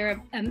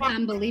 They're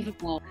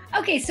unbelievable.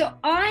 Okay, so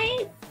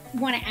I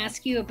want to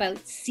ask you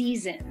about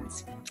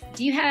seasons.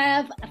 Do you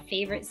have a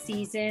favorite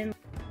season?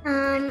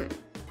 I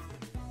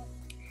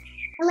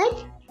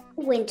like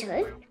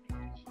winter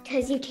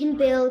because you can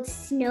build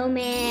snowmen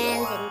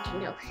and you can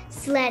go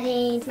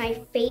sledding. My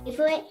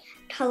favorite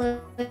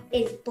color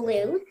is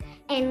blue,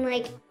 and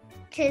like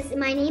because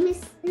my name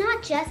is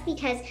not just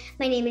because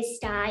my name is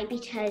Sky,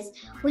 because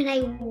when I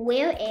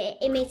wear it,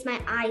 it makes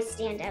my eyes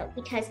stand out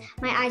because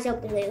my eyes are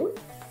blue,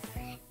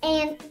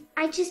 and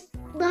I just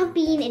love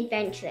being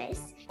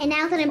adventurous. And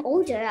now that I'm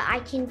older,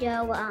 I can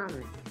go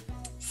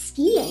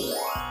skiing.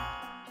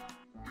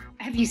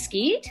 Have you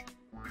skied?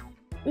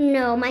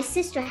 No, my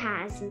sister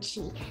has, and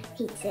she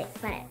hates it,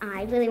 but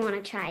I really want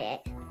to try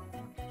it.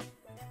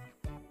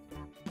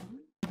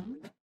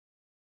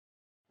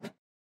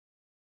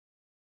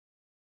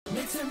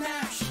 Mix and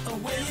mash,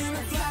 away in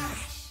a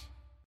flash.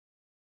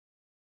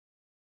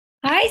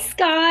 Hi,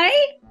 Sky.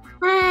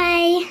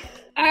 Hi.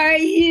 Are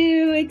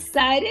you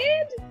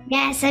excited?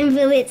 Yes, I'm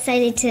really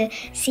excited to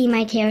see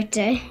my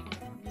character.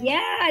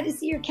 Yeah, to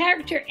see your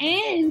character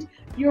and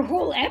your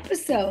whole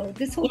episode.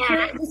 This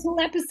whole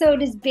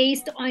episode is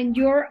based on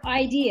your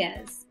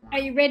ideas. Are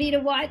you ready to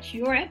watch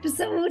your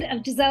episode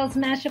of Gisele's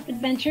Mashup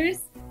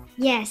Adventures?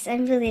 Yes,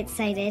 I'm really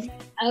excited.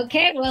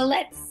 Okay, well,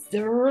 let's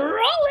roll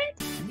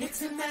it.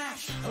 Mix and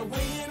mash,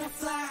 away in a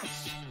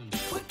flash.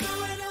 We're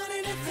going on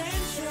an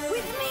adventure.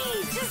 With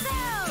me,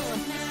 Gisele.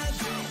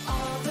 Imagine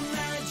all the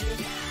magic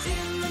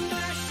in the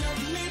mashup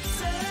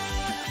mixer.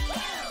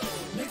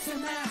 Mix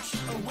and mash,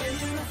 away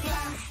in a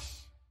flash.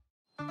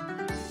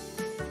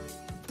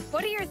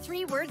 What are your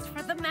 3 words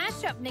for the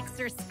mashup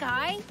mixer,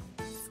 Sky?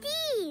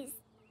 Skis,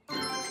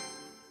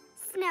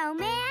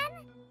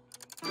 snowman,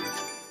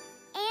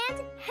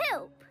 and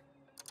hoop.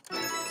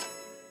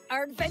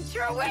 Our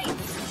adventure awaits.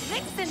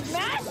 Mix and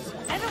mash,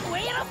 and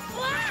away in a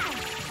flash.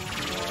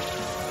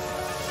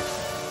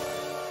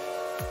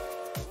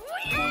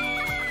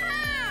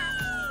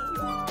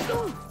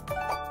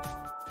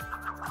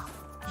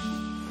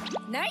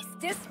 Nice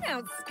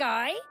dismount,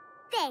 Sky.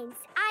 Thanks,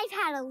 I've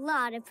had a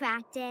lot of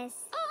practice.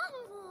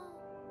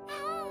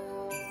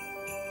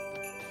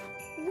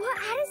 What?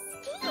 At a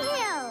ski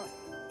hill.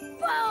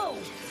 Whoa!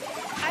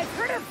 I I've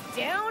heard of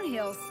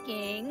downhill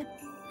skiing,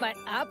 but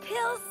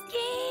uphill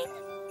skiing?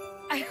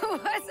 I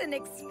wasn't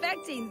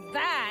expecting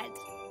that.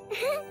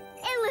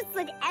 It looks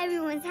like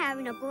everyone's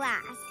having a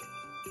blast.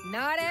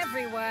 Not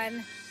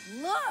everyone.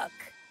 Look.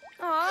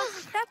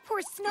 Aw, that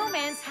poor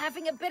snowman's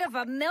having a bit of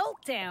a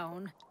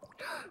meltdown.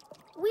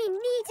 We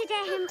need to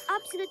get him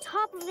up to the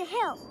top of the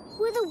hill,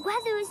 where the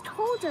weather is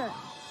colder.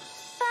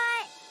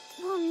 But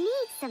we'll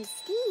need some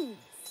skis.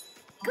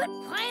 Good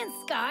plan,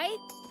 Sky.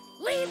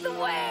 Lead the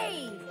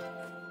way.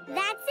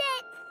 That's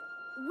it.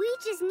 We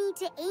just need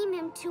to aim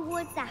him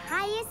towards the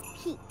highest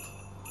peak.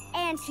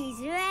 And she's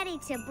ready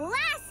to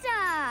blast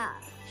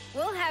off.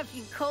 We'll have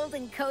you cold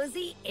and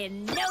cozy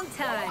in no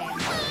time.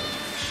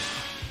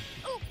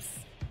 Oops.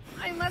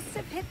 I must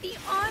have hit the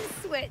on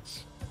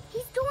switch.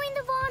 He's going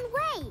the wrong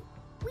way.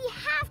 We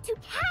have to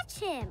catch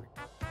him.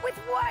 With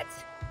what?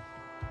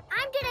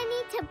 I'm gonna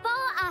need to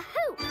borrow a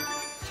hoop.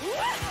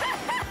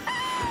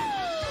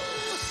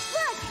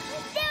 Look,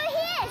 there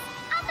he is,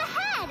 up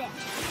ahead.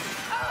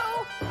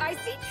 Oh, I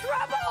see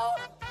trouble.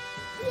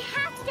 We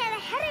have to get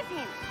ahead of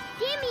him.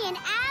 Give me an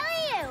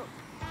alley-oop.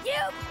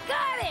 You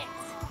got it.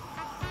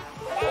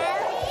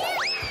 Alley-oop.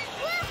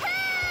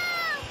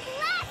 Woohoo!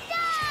 Blast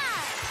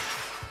off!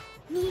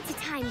 Need to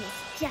time this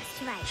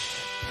just right.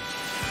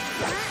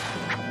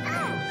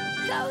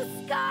 Go,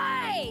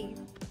 Sky!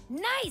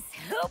 Nice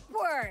hoop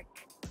work!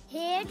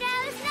 Here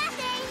goes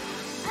nothing.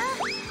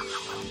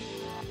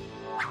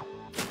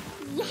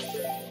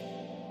 Yes!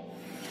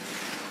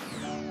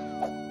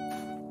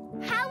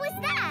 How was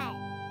that?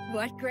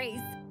 What grace,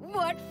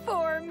 what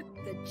form!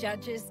 The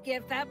judges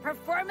give that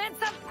performance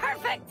a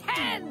perfect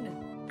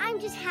 10! I'm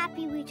just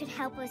happy we could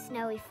help our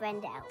snowy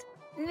friend out.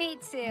 Me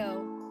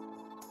too.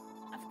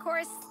 Of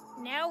course,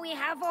 now we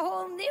have a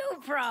whole new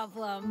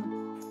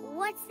problem.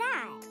 What's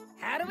that?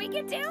 How do we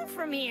get down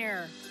from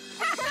here?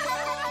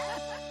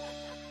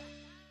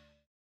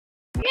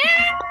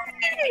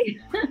 Yay!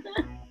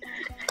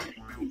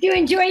 Did you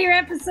enjoy your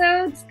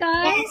episode,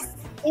 Scott? Yes,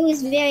 it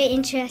was very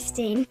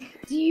interesting.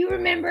 Do you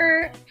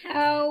remember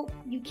how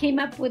you came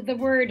up with the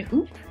word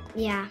hoop?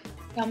 Yeah.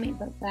 Tell me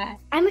about that.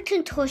 I'm a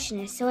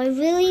contortionist, so I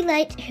really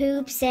liked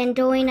hoops and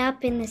going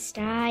up in the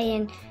sky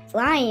and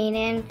flying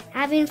and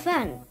having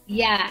fun.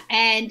 Yeah,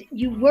 and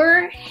you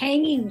were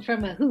hanging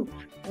from a hoop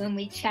when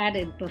we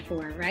chatted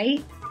before,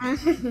 right?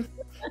 And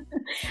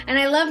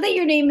I love that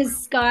your name is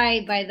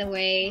Sky, by the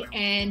way,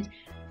 and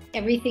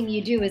everything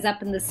you do is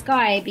up in the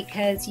sky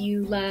because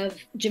you love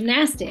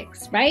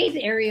gymnastics, right?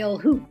 Aerial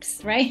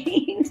hoops,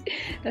 right?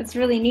 That's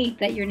really neat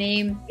that your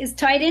name is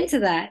tied into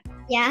that.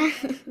 Yeah.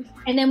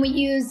 And then we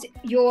used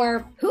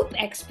your hoop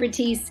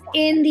expertise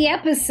in the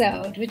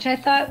episode, which I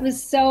thought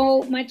was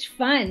so much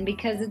fun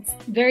because it's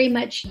very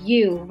much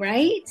you,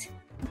 right?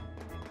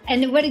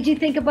 And what did you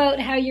think about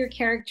how your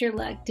character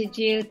looked? Did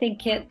you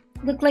think it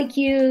looked like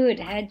you? It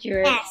had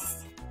your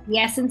the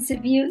essence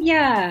of you?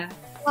 Yeah.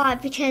 Well,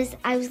 because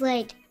I was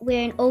like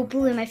wearing old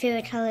blue and my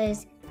favorite color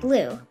is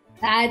blue.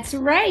 That's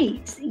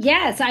right.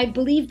 Yes, I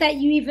believe that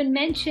you even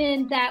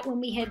mentioned that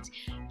when we had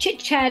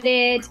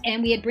chit-chatted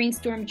and we had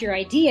brainstormed your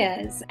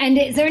ideas. And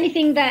is there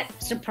anything that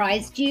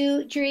surprised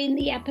you during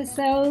the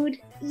episode?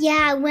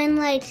 Yeah, when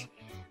like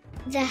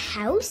the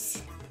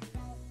house.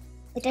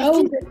 Like,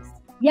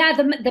 yeah,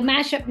 the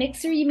mashup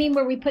mixer. You mean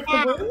where we put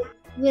the wood?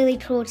 Really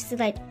cool. So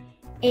like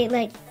it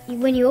like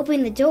when you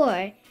open the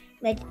door,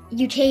 like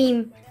you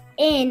came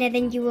in and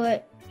then you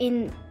were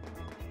in.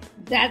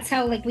 That's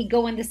how like we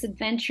go on this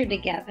adventure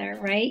together,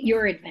 right?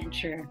 Your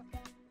adventure.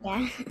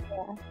 Yeah.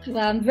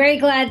 Well, I'm very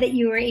glad that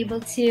you were able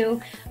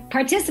to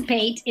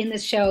participate in the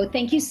show.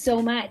 Thank you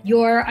so much.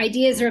 Your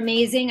ideas are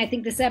amazing. I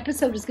think this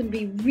episode is going to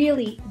be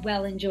really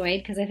well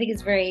enjoyed because I think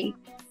it's very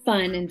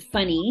fun and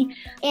funny.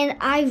 And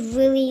I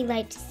really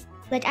liked,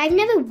 like I've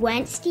never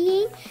went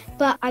skiing,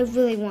 but I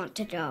really want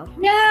to go.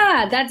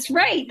 Yeah, that's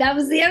right. That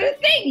was the other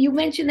thing. You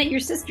mentioned that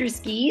your sister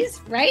skis,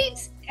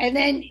 right? And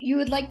then you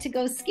would like to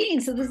go skiing.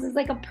 So this is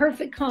like a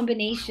perfect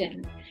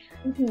combination.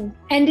 Mm-hmm.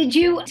 And did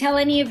you tell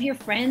any of your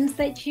friends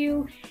that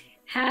you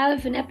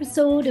have an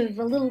episode of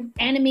a little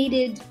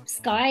animated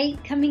Sky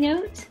coming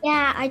out?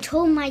 Yeah, I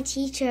told my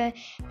teacher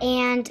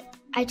and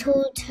I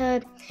told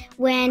her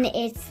when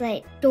it's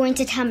like going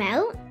to come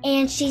out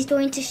and she's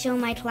going to show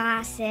my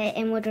class it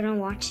and we're going to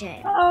watch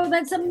it. Oh,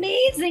 that's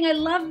amazing. I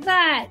love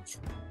that.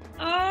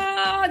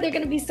 Oh, they're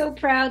going to be so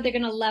proud. They're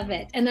going to love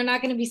it. And they're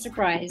not going to be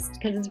surprised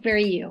because it's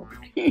very you.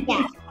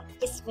 Yeah,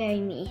 it's very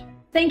me.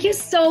 Thank you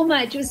so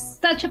much. It was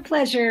such a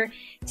pleasure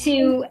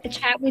to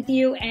chat with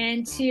you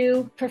and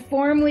to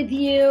perform with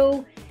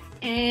you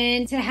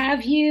and to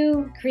have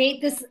you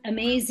create this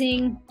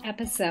amazing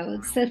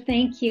episode. So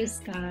thank you,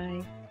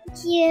 Sky.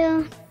 Thank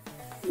you.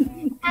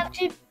 Have a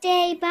good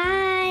day.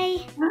 Bye.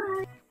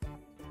 Bye.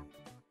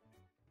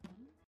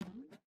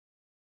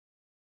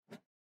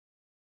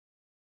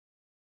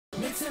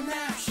 Mix and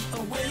mash,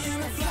 away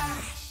in a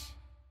flash.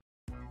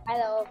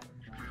 Hello.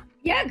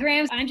 Yeah,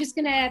 Graham, I'm just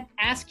going to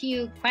ask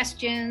you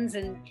questions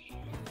and,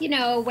 you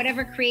know,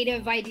 whatever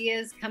creative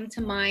ideas come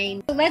to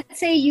mind. So let's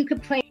say you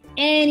could play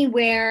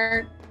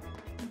anywhere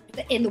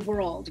in the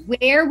world,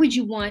 where would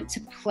you want to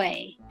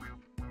play?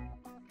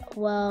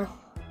 Well,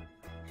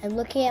 I'm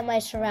looking at my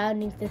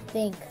surroundings to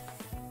think.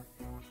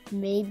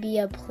 Maybe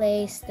a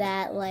place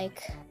that on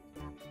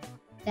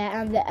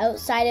the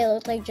outside it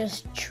looks like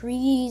just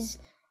trees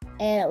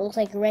and it looks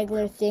like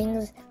regular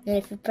things. And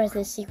if you press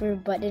the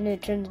secret button,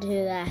 it turns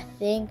into that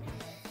thing.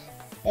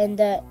 And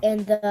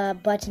the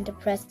button to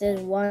press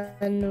is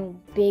one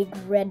big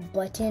red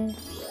button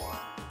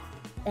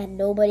that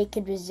nobody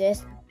could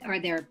resist. Are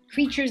there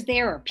creatures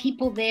there or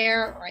people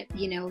there? Or,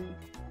 can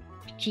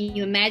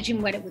you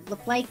imagine what it would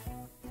look like?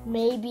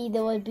 Maybe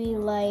there would be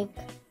like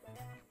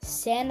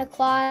Santa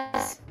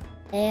Claus,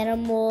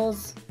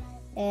 animals,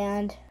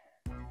 and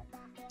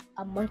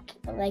a monkey,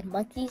 like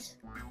monkeys.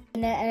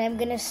 And I'm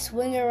gonna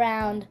swing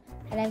around,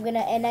 and it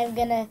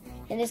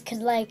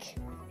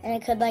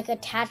could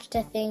attach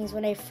to things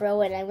when I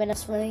throw it. I'm gonna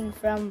swing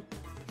from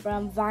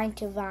vine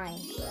to vine.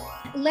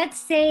 Let's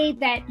say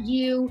that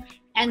you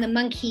and the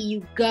monkey,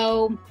 you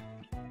go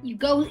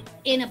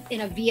in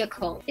a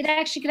vehicle. It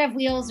actually could have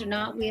wheels or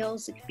not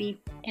wheels. It could be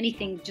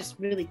anything, just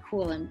really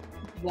cool and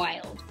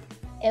wild.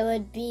 It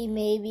would be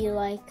maybe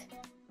like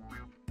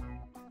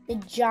the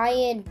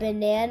giant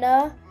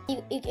banana.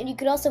 You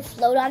could also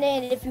float on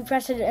it, and if you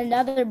press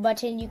another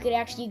button, you could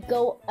actually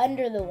go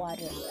under the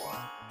water.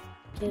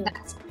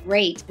 That's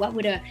great. What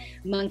would a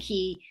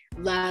monkey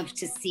love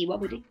to see? What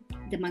would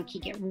the monkey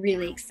get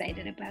really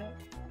excited about?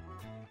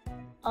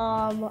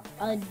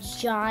 A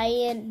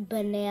giant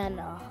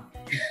banana.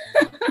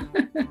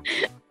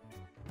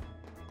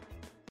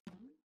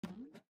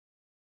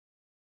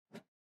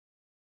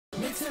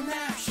 Mix and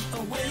mash,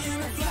 away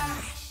in a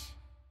flash.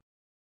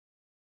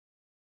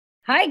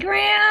 Hi,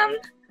 Graham.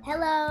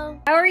 Hello.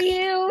 How are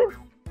you?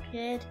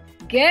 Good.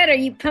 Good. Are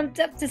you pumped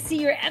up to see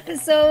your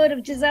episode of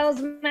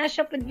Gisele's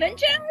Mashup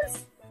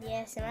Adventures?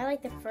 Yes. Am I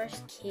like the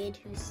first kid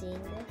who's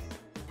seeing this?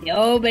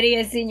 Nobody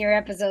has seen your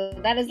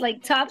episode. That is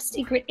like top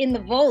secret in the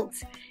vault.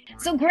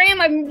 So,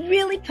 Graham, I'm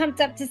really pumped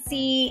up to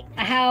see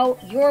how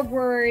your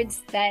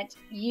words that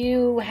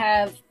you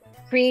have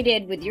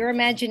created with your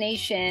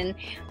imagination,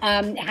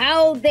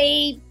 how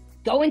they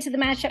go into the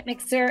mashup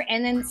mixer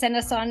and then send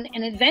us on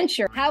an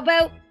adventure. How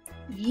about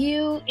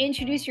you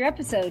introduce your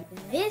episode?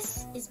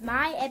 This is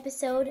my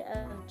episode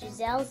of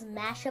Gisele's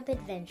Mashup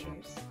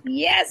Adventures.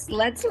 Yes,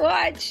 let's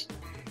watch.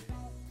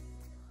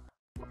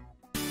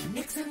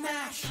 Mix and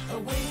mash,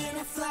 away in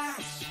a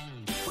flash.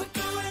 We're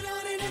going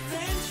on an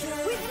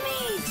adventure. With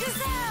me,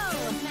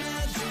 Gisele.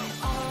 Imagine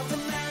all the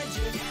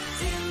magic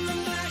in the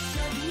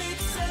mashup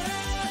mixer.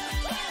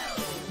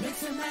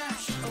 Mix and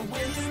mash,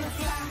 away in a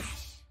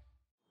flash.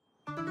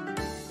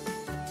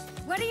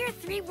 What are your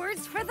 3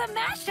 words for the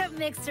mashup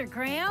mixer,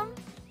 Graham?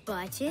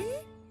 Button,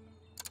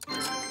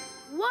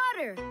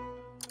 water,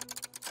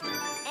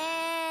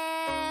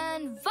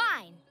 and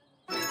vine.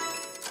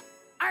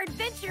 Our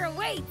adventure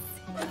awaits.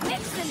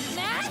 Mix and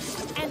mash,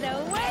 and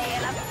away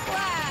in a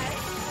flash.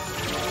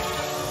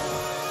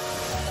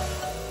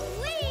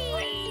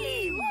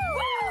 Whee!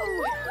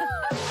 Woo!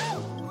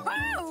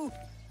 Whoa!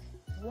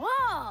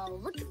 Whoa,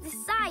 look at the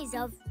size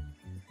of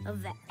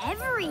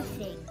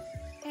everything.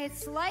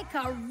 It's like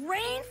a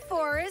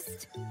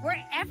rainforest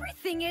where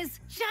everything is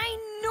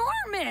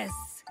ginormous.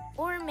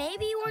 Or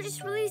maybe we're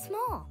just really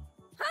small.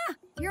 Huh,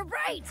 you're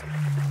right.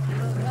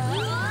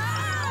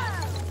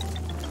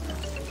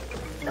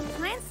 The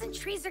plants and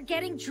trees are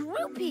getting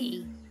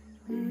droopy.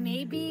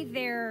 Maybe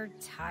they're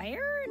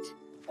tired?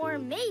 Or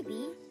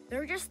maybe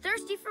they're just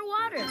thirsty for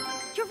water.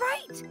 You're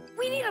right.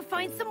 We need to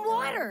find some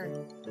water.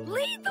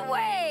 Lead the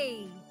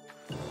way.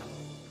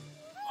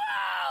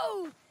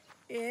 Whoa!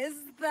 Is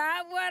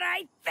that what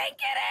I think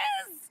it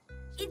is?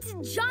 It's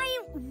a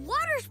giant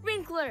water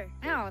sprinkler.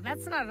 No,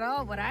 that's not at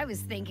all what I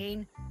was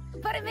thinking.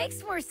 But it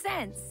makes more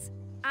sense.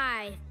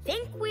 I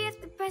think we have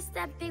to press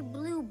that big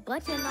blue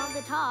button on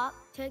the top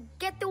to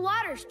get the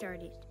water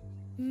started.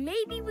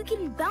 Maybe we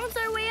can bounce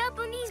our way up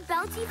on these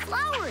bouncy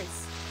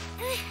flowers.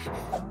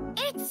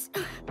 It's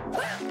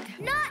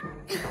not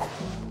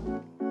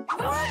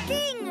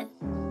working.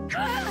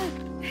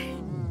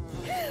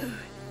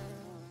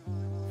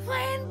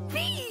 Plan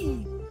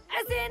B!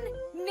 As in,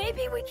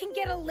 maybe we can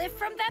get a lift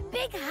from that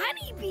big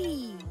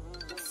honeybee.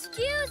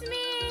 Excuse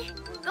me,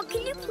 but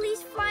can you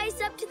please fly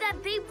us up to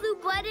that big blue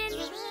button?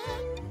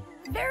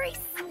 Very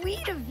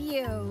sweet of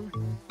you.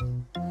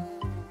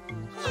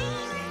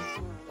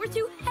 We're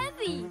too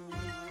heavy.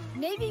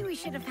 Maybe we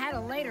should have had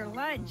a later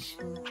lunch.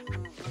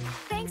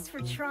 Thanks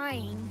for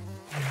trying.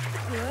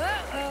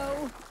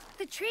 Uh-oh.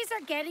 The trees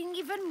are getting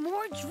even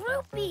more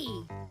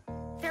droopy.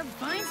 Their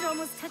vines are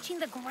almost touching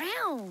the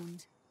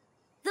ground.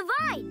 The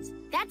vines,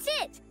 that's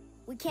it.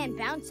 We can't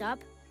bounce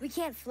up, we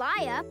can't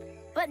fly up,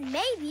 but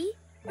maybe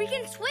we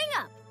can swing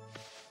up.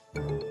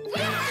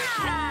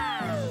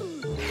 Yeah!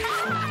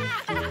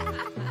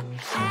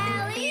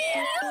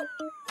 Alley-oop!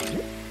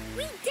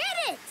 We did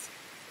it!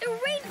 The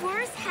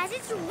rainforest has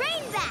its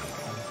rain back.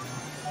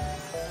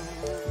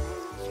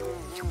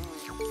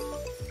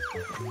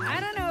 I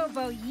don't know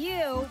about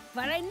you,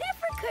 but I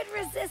never could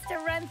resist a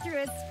run through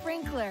a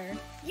sprinkler.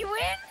 You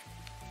in?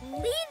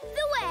 lead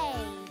the way.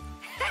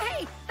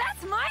 Hey,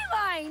 that's my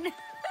line.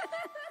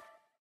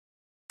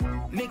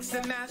 Mix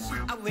and mash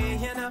away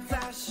in a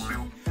flash.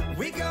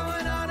 We're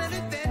going on an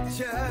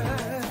adventure.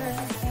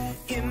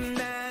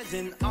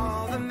 Imagine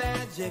all the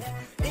magic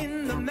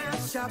in the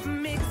mashup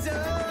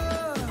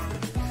mixer.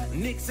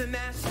 Mix and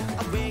mash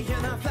away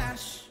in a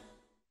flash.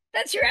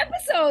 That's your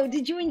episode.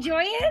 Did you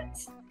enjoy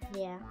it?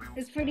 Yeah.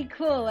 It's pretty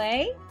cool,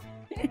 eh?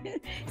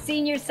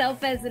 Seeing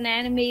yourself as an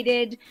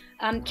animated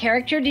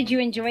character, did you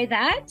enjoy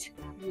that?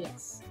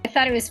 Yes. I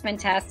thought it was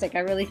fantastic. I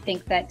really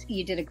think that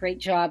you did a great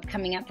job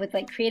coming up with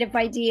like creative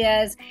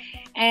ideas,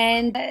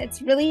 and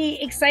it's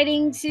really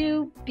exciting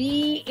to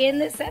be in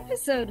this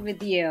episode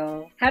with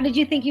you. How did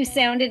you think you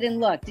sounded and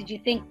looked? Did you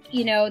think,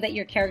 you know, that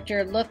your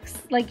character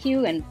looks like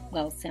you and,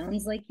 well,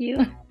 sounds like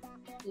you?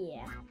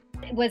 Yeah.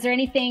 Was there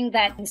anything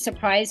that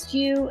surprised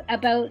you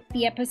about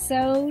the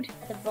episode?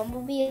 The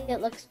bumblebee, it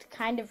looks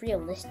kind of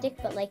realistic,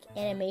 but like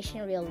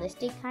animation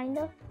realistic, kind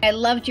of. I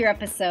loved your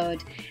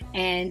episode,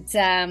 and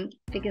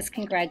biggest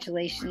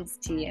congratulations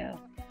to you.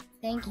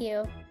 Thank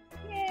you.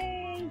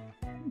 Yay!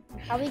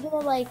 Probably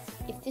gonna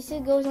if this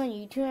goes on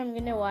YouTube, I'm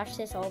gonna watch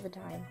this all the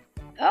time.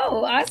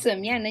 Oh,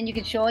 awesome. Yeah, and then you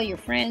can show all your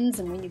friends,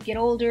 and when you get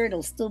older,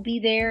 it'll still be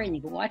there, and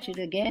you can watch it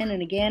again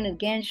and again and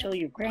again, show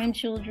your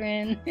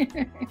grandchildren.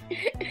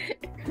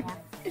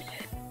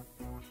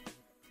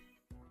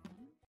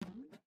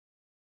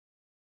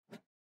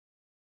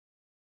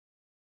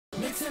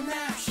 Mix and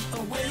mash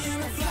away in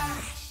a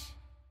flash.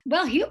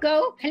 Well,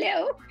 Hugo,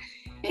 hello.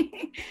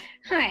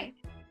 Hi.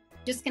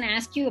 Just going to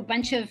ask you a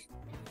bunch of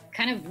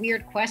kind of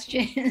weird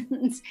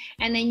questions,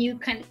 and then you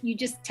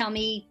just tell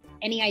me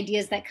any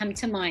ideas that come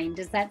to mind.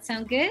 Does that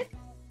sound good?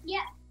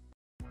 Yeah.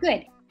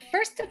 Good.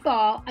 First of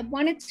all, I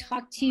wanted to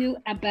talk to you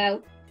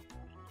about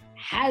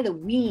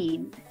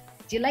Halloween.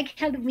 Do you like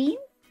Halloween?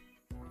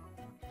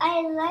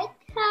 I like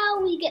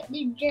how we get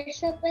to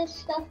dress up and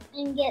stuff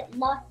and get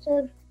lots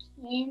of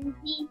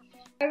candy.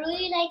 I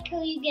really like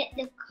how you get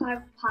to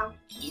carve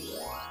pumpkins.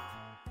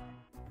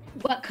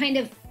 What kind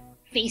of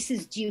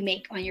faces do you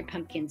make on your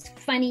pumpkins?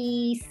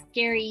 Funny,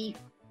 scary?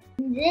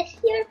 This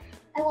year,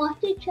 I want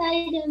to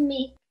try to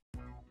make,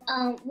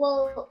 a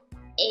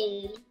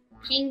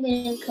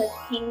penguin, because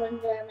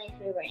penguins are my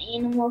favorite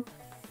animal.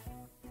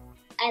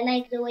 I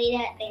like the way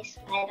that they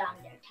slide on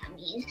their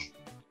tummies.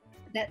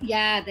 That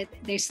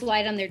they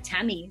slide on their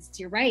tummies.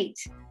 You're right.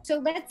 So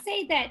let's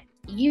say that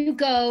you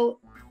go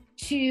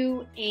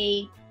to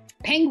a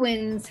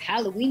penguin's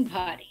Halloween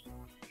party.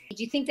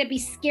 Do you think that'd be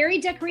scary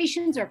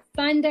decorations or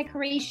fun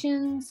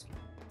decorations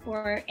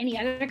or any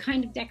other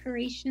kind of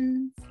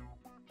decorations?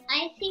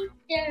 I think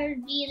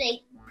there'd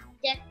be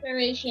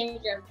decorations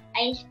of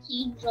ice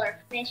cubes or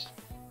fish.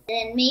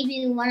 Then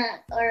maybe one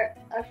or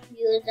a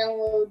few of them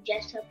will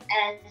dress up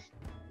as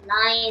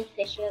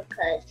lionfish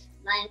because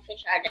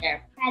lionfish are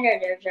their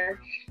predators.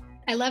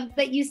 I love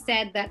that you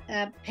said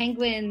that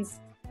penguins'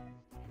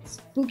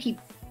 spooky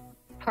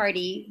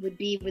party would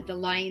be with the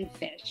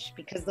lionfish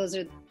because those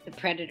are the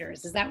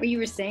predators. Is that what you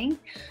were saying?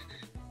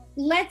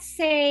 Let's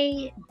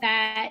say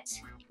that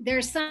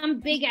there's some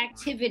big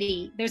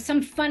activity, there's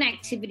some fun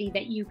activity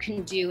that you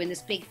can do in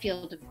this big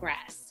field of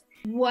grass.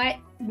 What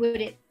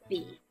would it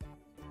be?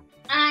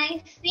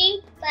 I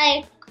think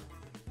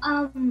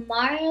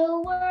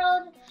Mario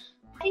World.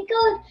 I think I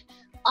would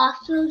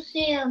also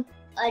say a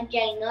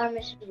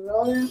ginormous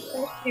roller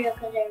coaster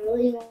because I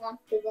really want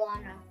to go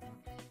on a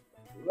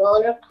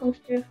roller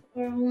coaster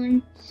for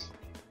once.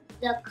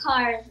 The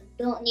cars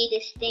don't need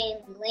to stay in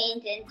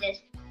lanes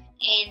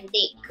and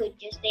they could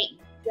just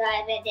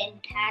drive it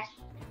and pass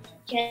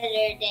each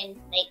other,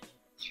 then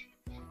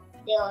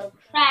they'll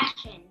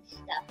crash and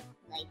stuff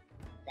like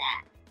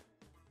that.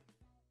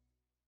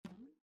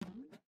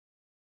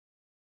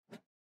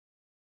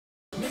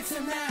 Mix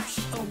and mash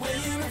away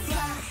in a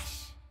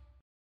flash.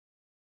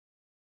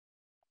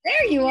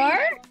 There you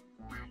are.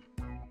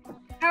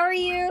 How are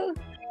you?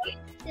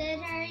 Good,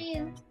 how are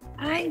you?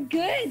 I'm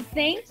good,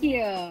 thank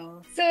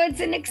you. So it's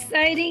an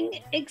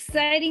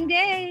exciting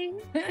day.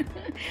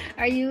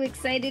 Are you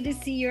excited to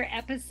see your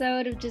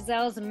episode of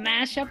Gisele's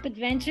Mashup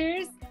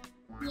Adventures?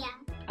 Yeah.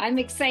 I'm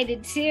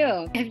excited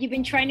too. Have you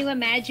been trying to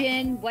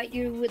imagine what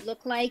you would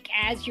look like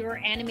as your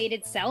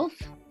animated self?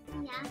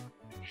 Yeah.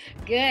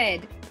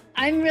 Good.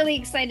 I'm really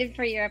excited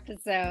for your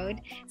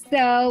episode.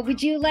 So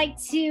would you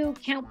like to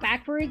count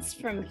backwards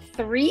from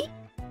 3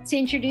 to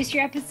introduce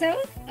your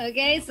episode?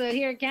 Okay, so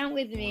here, count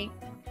with me.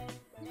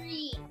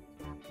 3,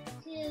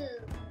 2,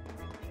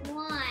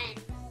 1.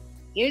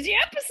 Here's your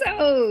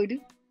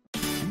episode.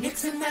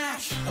 Mix and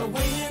mash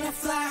away in a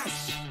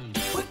flash.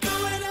 We're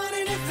going on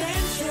an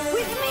adventure.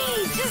 With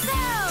me,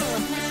 Gisele.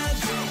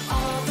 Imagine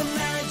all the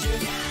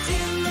magic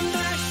in the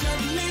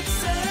mashup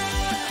mixer.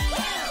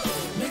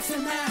 Mix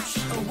and mash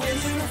away in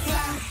a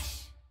flash.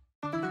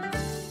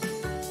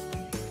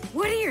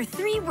 What are your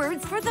 3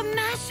 words for the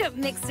mashup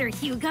mixer,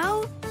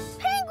 Hugo?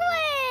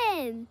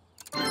 Penguin!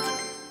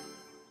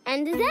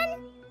 And then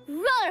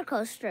roller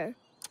coaster.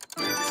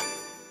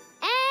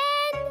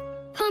 And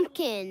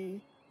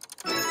pumpkin.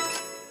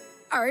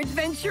 Our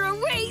adventure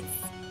awaits.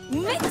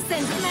 Mix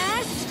and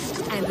mash,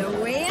 and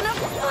away in a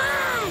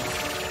flash!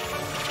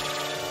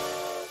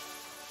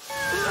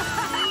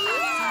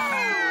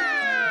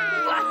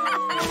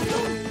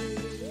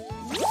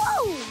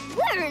 Whoa!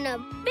 We're in a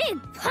big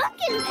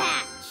pumpkin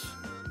patch!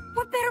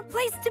 What better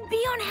place to be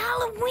on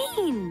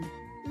Halloween?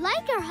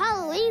 Like your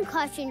Halloween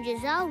costume,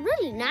 Gisele.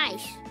 Really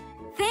nice.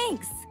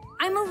 Thanks.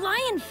 I'm a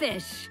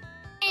lionfish.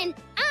 And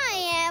I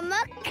am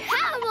a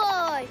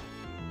cowboy!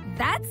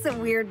 That's a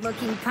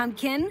weird-looking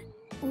pumpkin.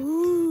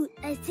 Ooh,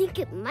 I think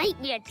it might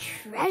be a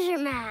treasure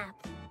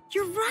map.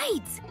 You're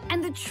right.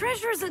 And the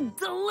treasure's a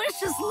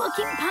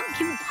delicious-looking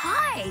pumpkin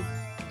pie.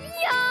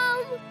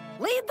 Yum!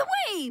 Lead the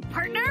way,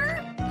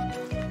 partner.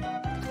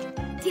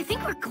 Do you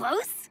think we're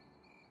close?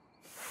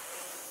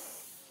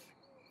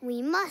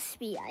 We must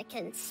be. I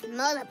can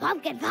smell the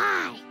pumpkin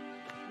pie.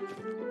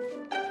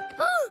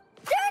 Oh,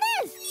 there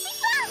it is! We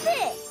found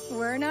it!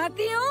 We're not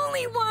the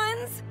only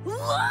ones.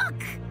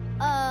 Look!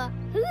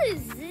 Who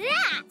is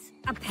that?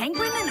 A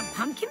penguin in a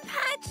pumpkin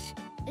patch?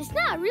 It's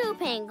not a real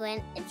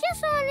penguin. It's just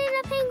someone in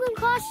a penguin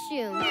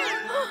costume.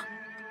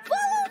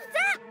 Follow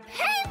that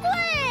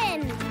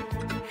penguin!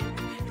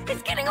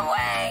 It's getting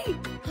away!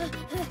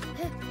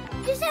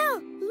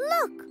 Gisele,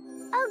 look!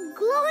 A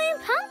glowing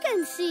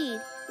pumpkin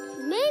seed.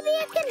 Maybe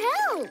it can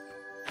help.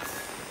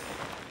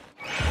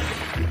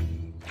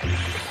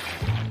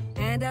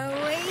 And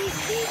away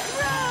she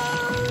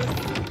grows!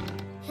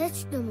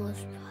 It's the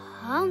most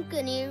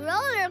pumpkin-y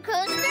roller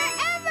coaster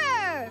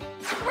ever!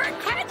 We're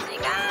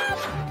catching up!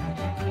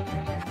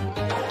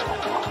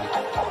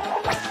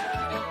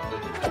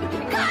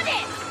 Got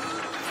it!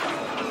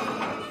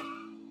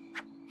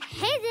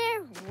 Hey there,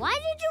 why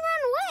did you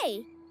run away?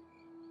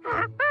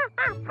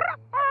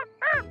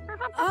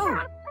 Oh,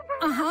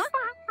 uh-huh.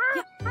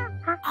 Yeah.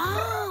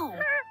 Oh,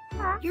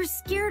 you're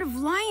scared of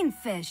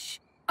lionfish.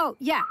 Oh,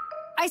 yeah,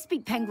 I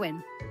speak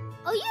penguin.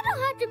 Oh, you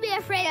don't have to be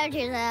afraid of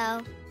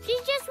Gisele.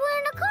 She's just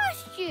wearing a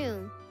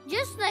costume.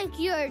 Just like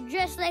you're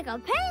dressed like a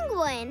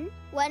penguin,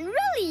 when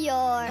really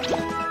you're...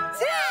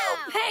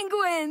 Two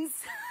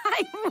penguins!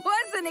 I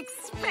wasn't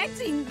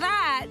expecting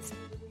that.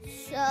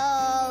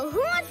 So, who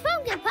wants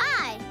pumpkin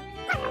pie?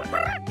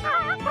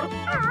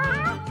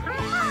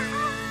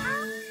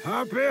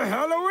 Happy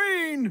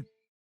Halloween!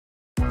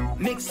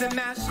 Mix and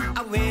mash,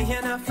 away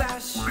in a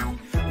flash.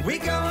 We're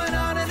going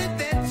on an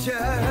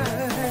adventure.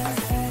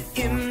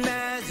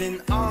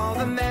 Imagine all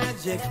the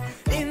magic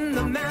in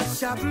the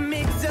mashup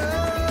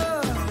mixer.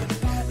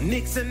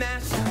 Mix and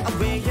mash,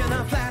 away in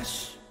a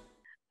flash.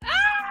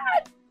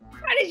 Ah!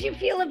 How did you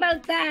feel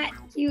about that,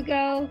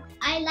 Hugo?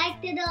 I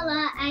liked it a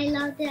lot. I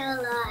loved it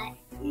a lot.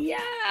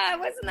 Yeah,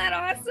 wasn't that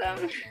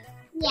awesome?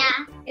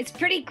 Yeah. It's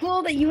pretty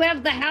cool that you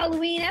have the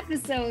Halloween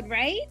episode,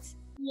 right?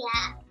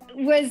 Yeah.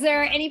 Was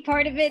there any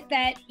part of it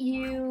that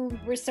you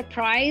were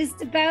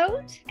surprised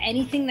about?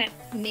 Anything that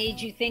made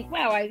you think,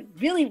 wow, I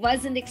really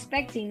wasn't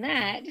expecting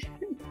that?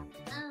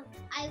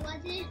 I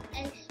wasn't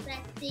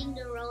expecting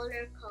the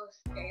roller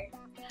coaster.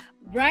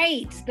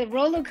 Right, the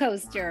roller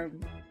coaster.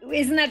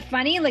 Isn't that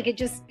funny? Like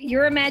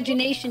your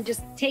imagination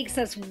just takes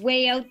us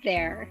way out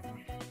there.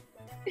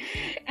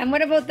 And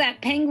what about that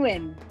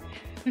penguin?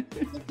 The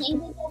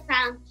penguins are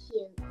found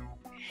cute.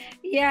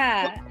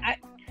 Yeah.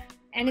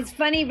 And it's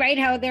funny, right,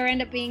 how there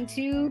end up being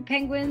two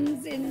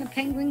penguins in the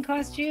penguin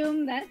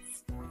costume?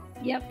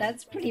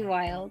 That's pretty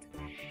wild.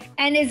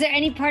 And is there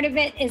any part of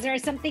it, is there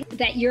something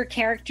that your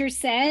character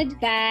said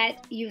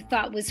that you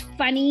thought was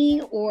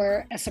funny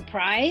or a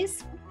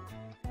surprise?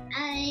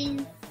 I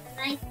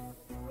like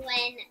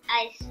when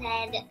I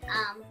said,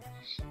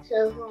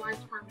 so who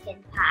wants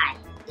pumpkin pie?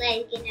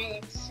 Like in an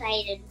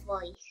excited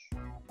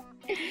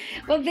voice.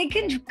 Well, big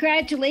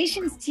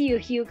congratulations to you,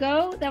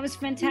 Hugo. That was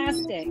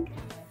fantastic.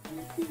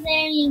 Thank you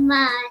very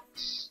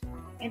much.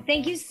 And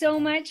thank you so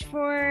much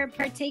for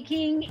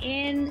partaking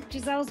in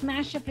Gisele's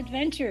Mashup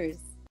Adventures.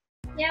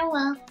 You're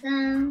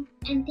welcome.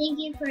 And thank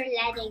you for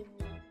letting me.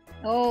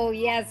 Oh,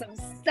 yes. I'm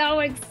so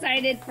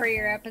excited for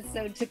your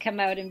episode to come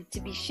out and to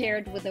be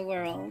shared with the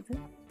world.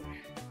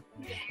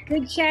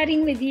 Good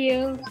chatting with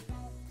you.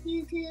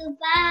 You too.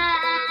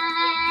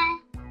 Bye.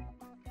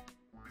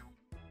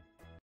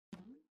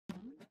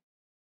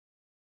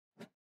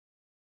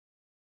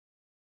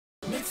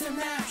 Mix and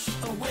mash,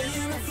 away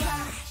in a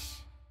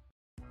flash.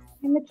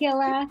 Hi,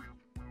 Michaela.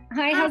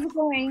 Hi, how's it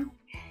going?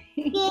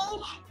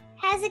 Good.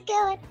 How's it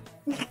going?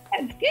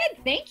 That's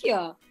good. Thank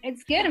you.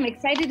 It's good. I'm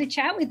excited to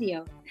chat with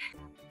you.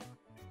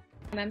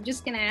 I'm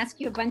just going to ask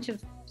you a bunch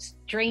of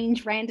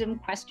strange, random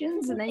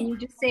questions, and then you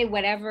just say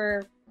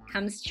whatever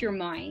comes to your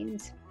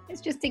mind.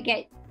 It's just to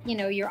get,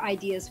 your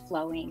ideas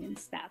flowing and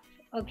stuff.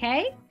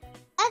 Okay?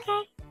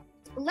 Okay.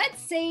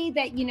 Let's say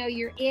that,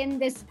 you're in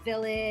this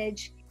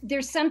village.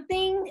 There's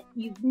something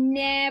you've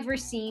never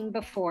seen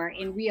before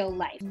in real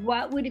life.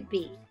 What would it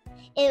be?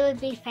 It would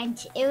be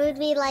French. It would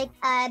be like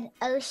an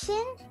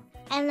ocean,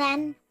 and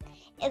then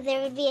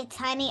there would be a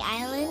tiny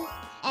island,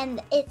 and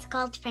it's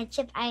called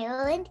Friendship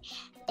Island.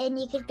 And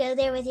you could go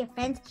there with your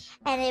friends,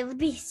 and it would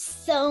be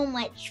so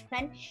much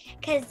fun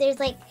because there's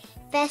like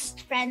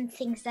best friend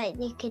things that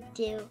you could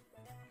do.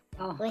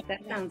 Oh, with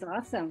that me. sounds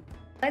awesome.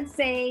 Let's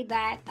say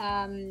that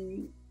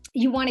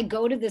you want to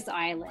go to this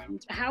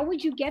island. How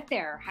would you get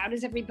there? How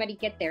does everybody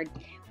get there?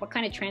 What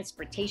kind of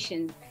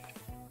transportation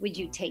would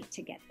you take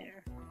to get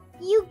there?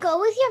 You go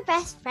with your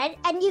best friend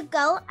and you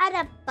go on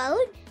a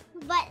boat,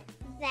 but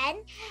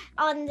then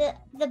on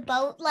the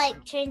boat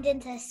like turns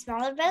into a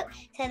smaller boat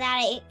so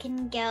that it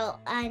can go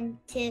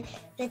onto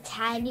the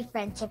tiny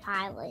friendship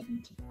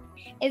island.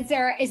 Is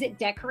it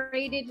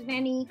decorated in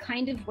any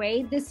kind of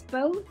way, this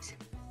boat?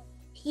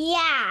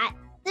 Yeah,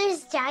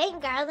 there's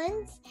giant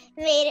garlands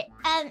made,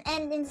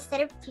 and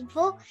instead of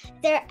people,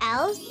 they're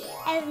elves.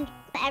 And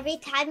every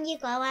time you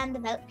go on the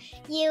boat,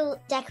 you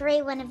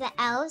decorate one of the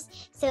elves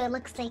so it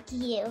looks like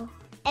you.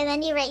 And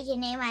then you write your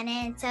name on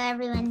it so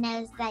everyone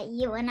knows that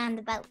you went on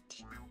the boat.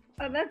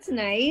 Oh, that's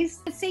nice.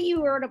 Let's say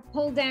you were to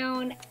pull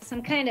down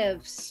some kind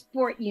of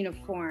sport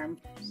uniform.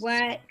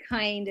 What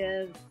kind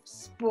of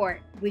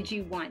sport would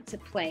you want to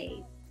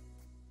play?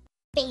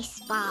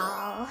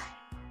 Baseball.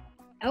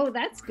 Oh,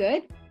 that's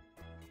good.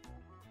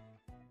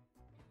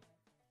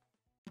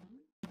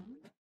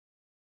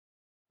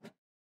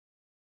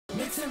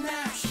 Mix and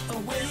mash,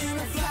 away in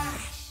a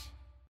flash.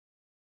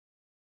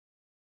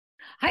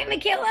 Hi,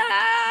 Michaela.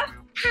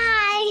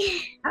 Hi.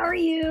 How are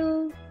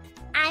you?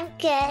 I'm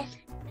good.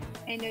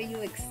 I know you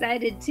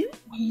excited too.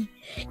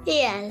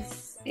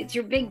 Yes. It's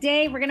your big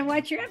day. We're gonna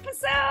watch your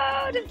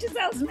episode of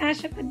Giselle's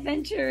Mashup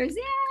Adventures.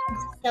 Yeah.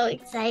 So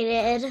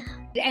excited.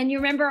 And you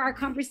remember our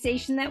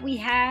conversation that we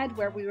had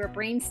where we were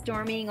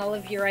brainstorming all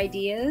of your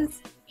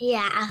ideas?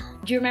 Yeah.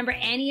 Do you remember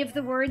any of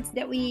the words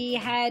that we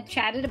had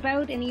chatted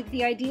about? Any of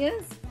the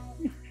ideas?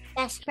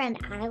 Best Friend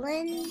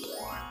Island.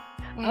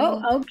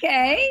 Oh,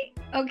 okay.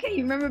 Okay,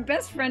 you remember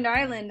Best Friend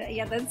Island.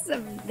 Yeah, that's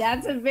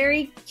a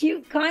very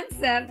cute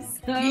concept.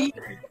 So,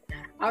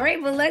 all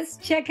right, well, let's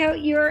check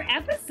out your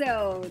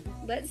episode.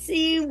 Let's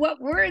see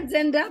what words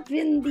end up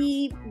in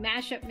the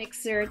mashup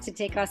mixer to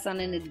take us on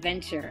an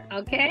adventure.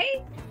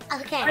 Okay?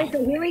 Okay. All right,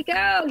 so here we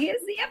go.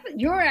 Here's the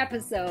your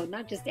episode,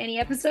 not just any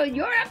episode.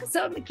 Your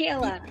episode,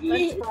 Michaela.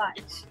 Let's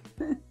watch.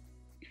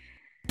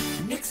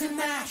 Mix and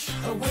mash,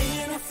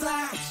 away in a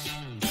flash.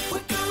 We're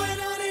going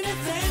on an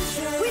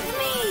adventure. With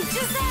me,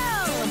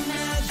 Gisele!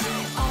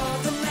 Imagine all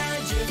the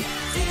magic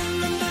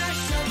in the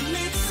mashup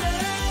mixer.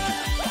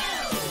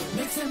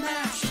 Mix and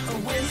mash,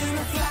 away in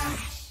a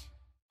flash.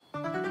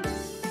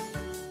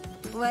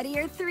 What are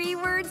your 3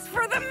 words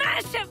for the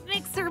mashup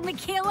mixer,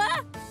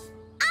 Michaela?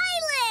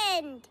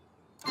 Island!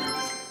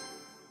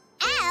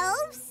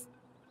 Elves!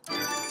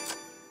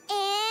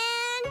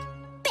 And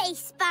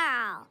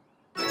baseball!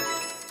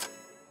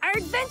 Our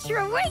adventure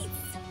awaits!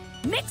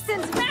 Mix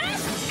and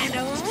smash, and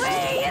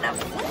away in a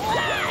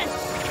flash!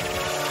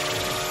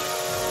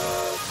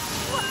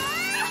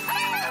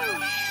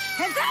 Whoa!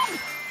 Heads up!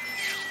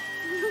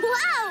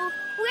 Whoa!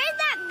 Where'd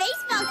that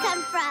baseball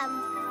come from?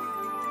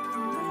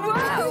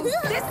 Whoa!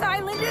 This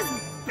island is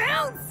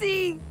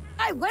bouncy!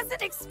 I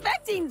wasn't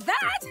expecting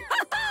that!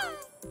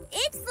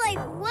 It's like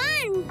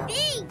one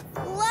big,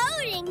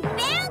 floating,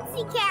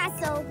 bouncy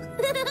castle!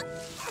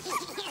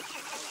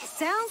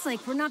 Sounds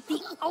like we're not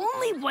the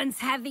only ones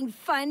having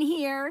fun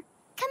here.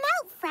 Come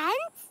out,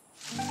 friends!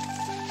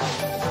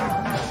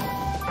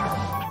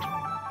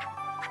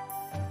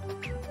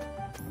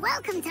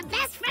 Welcome to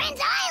Best Friend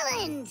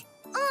Island!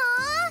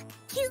 Aw,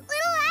 cute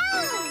little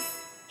elves!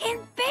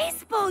 In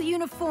baseball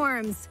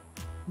uniforms!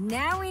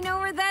 Now we know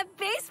where that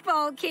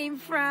baseball came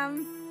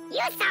from.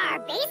 You saw our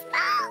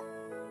baseball?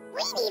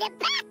 We need it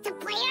back to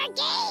play our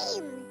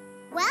game!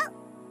 Well,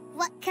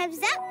 what comes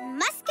up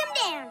must come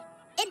down.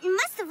 It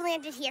must have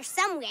landed here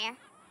somewhere.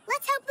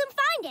 Let's help them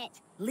find it.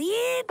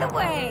 Lead the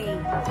way.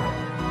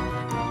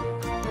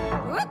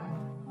 Whoop.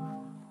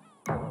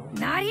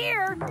 Not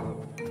here.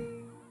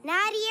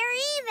 Not here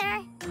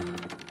either.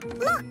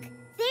 Look,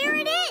 there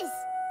it is.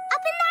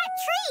 Up in that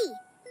tree.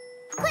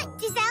 Quick,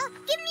 Gisele,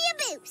 give me a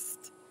boost.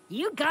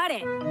 You got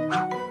it. Hey,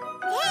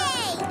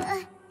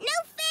 no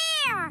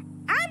fair.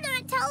 I'm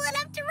not tall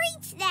enough to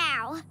reach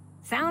now.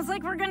 Sounds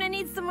like we're gonna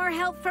need some more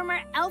help from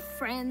our elf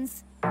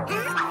friends.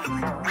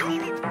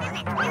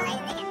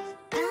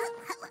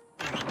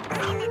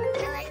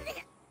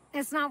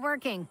 It's not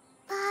working.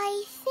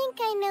 I think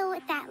I know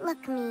what that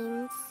look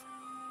means.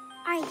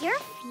 Are your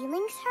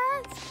feelings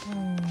hurt?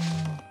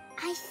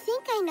 I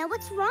think I know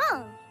what's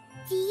wrong.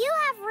 Do you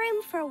have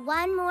room for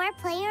one more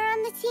player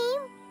on the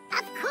team?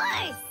 Of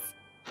course!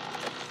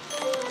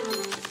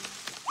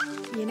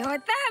 You know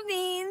what that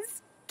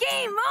means.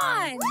 Game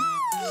on!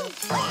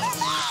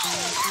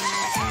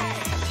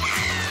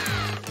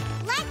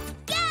 Let's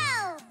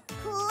go!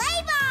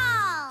 Play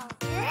ball!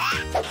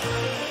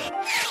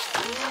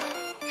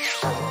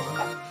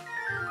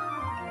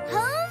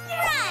 Home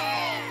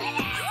run!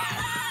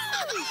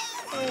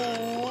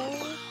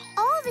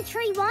 All the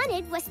tree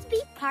wanted was to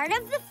be part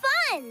of the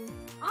fun.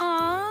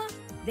 Aw,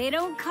 they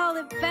don't call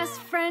it Best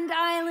Friend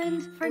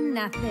Island for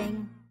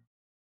nothing.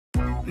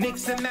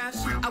 Mix and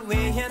mash,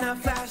 away in a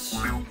flash.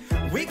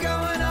 We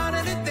going on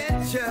an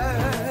adventure.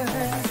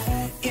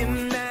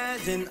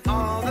 Imagine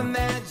all the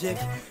magic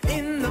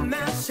in the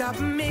mash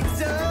mash-up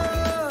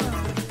mixer.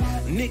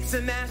 Mix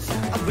and mash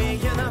away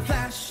in a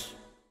flash.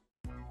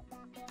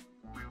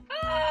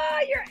 Oh,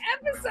 your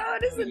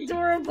episode is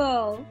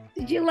adorable.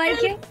 Did you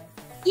like it?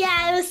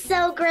 Yeah, it was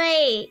so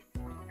great.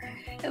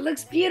 It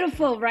looks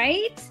beautiful,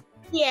 right?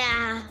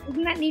 Yeah.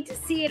 Isn't that neat to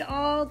see it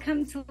all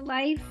come to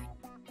life?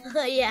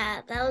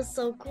 Yeah, that was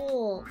so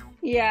cool.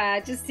 Yeah,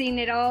 just seeing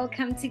it all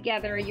come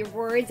together, your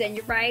words and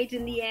your right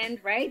in the end,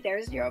 right?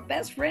 There's your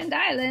best friend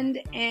island.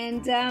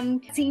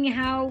 And seeing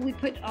how we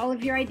put all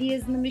of your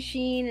ideas in the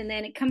machine and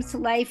then it comes to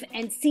life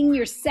and seeing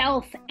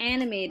yourself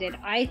animated,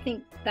 I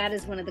think that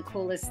is one of the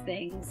coolest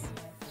things.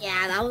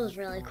 Yeah, that was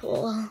really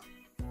cool.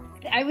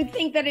 I would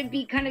think that it'd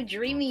be kind of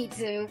dreamy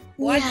to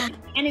watch an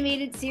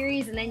animated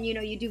series and then,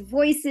 you do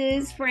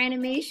voices for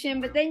animation,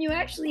 but then you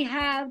actually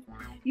have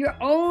your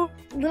own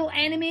little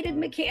animated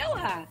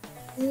Michaela.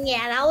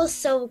 Yeah, that was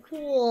so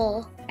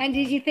cool. And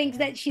did you think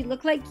that she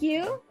looked like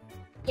you?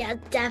 Yeah,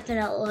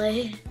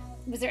 definitely.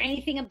 Was there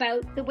anything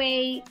about the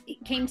way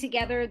it came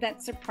together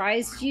that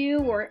surprised you?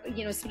 Or,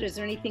 is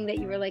there anything that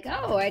you were like,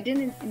 oh, I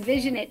didn't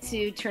envision it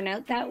to turn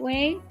out that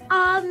way?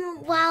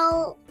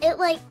 Well,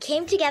 it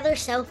came together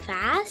so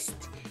fast.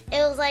 It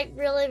was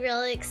really,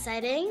 really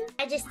exciting.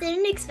 I just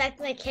didn't expect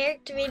my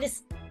character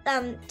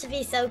to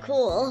be so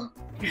cool.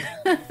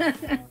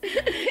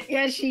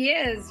 Yeah, she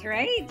is,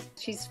 right?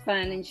 She's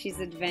fun and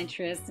she's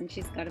adventurous and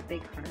she's got a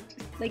big heart,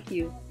 like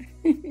you.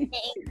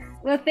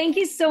 Well, thank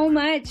you so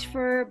much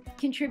for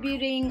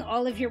contributing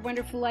all of your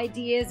wonderful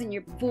ideas and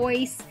your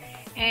voice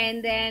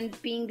and then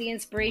being the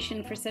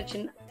inspiration for such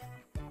an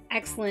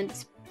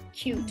excellent,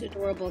 cute,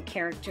 adorable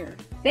character.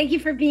 Thank you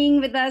for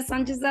being with us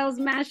on Giselle's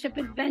Mashup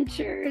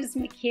Adventures,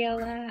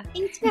 Michaela.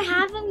 Thanks for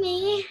having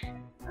me.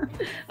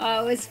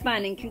 Oh, it was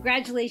fun and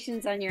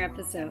congratulations on your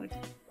episode.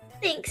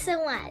 Thanks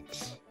so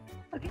much.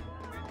 Okay.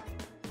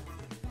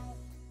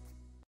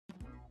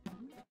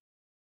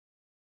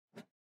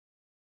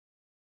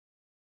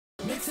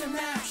 Mix and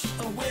mash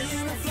away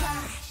in a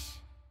flash.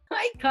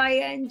 Hi,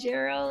 Kaya and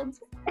Gerald.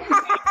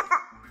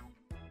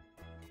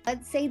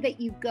 Let's say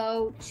that you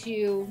go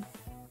to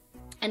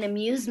an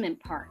amusement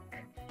park,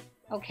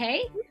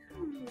 okay?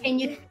 Can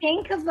you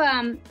think of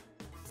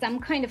some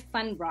kind of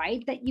fun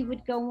ride that you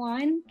would go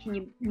on? Can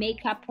you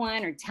make up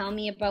one or tell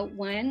me about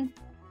one?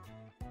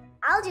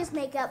 I'll just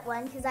make up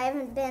one because I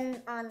haven't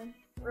been on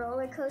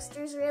roller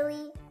coasters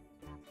really.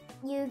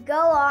 You go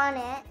on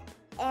it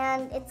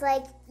and it's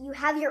like you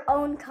have your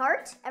own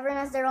cart. Everyone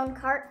has their own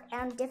cart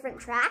on different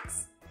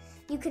tracks.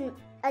 You can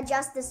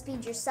adjust the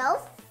speed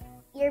yourself.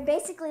 You're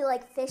basically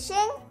like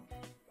fishing,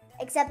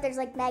 except there's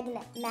like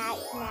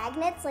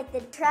magnets. Like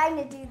they're trying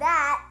to do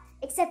that,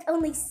 except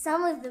only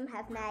some of them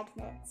have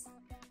magnets.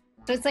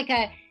 So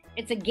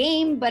it's a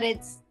game, but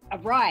it's a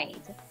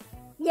ride.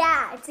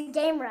 Yeah, it's a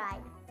game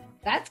ride.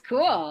 That's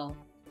cool.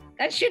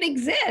 That should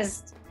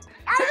exist.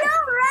 I know,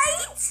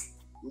 right?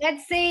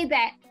 Let's say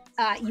that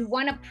you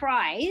won a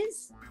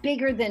prize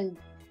bigger than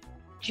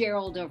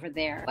Gerald over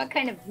there. What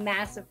kind of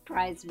massive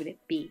prize would it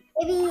be?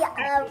 It'd be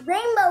a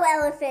rainbow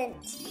elephant.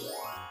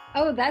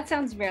 Oh, that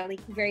sounds very,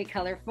 very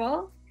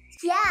colorful.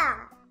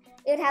 Yeah.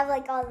 It would have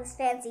like all this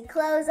fancy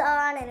clothes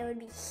on and it would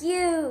be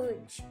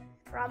huge.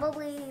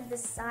 Probably the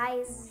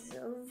size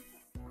of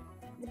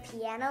the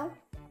piano.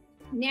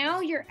 Now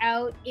you're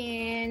out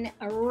in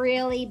a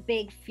really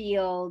big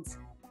field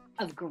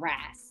of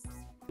grass.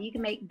 You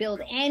can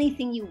build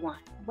anything you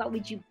want. What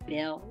would you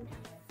build?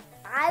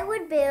 I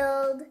would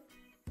build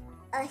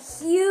a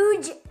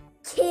huge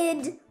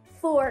kid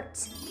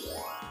fort.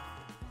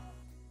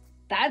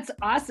 That's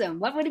awesome.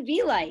 What would it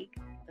be like?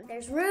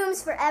 There's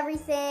rooms for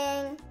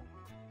everything,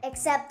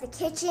 except the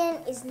kitchen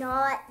is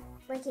not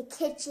like a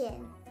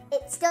kitchen.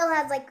 It still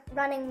has like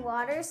running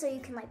water so you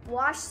can like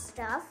wash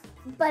stuff,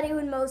 but it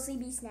would mostly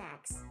be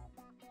snacks.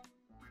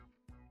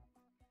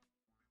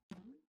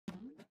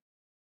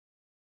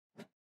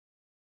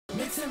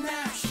 Mix and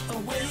mash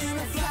away in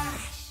a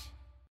flash.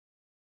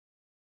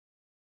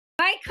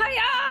 Hi,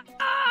 Kaya!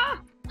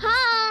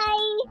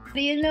 Hi! Do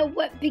you know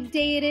what big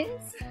day it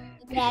is?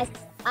 Yes,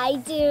 I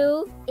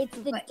do. It's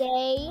the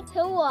day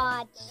to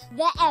watch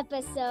the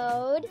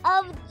episode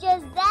of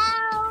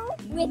Gisele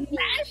with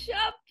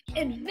Mashup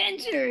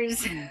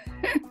Adventures.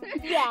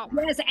 Yes.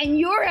 Yes, and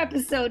your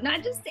episode,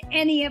 not just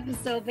any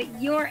episode,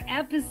 but your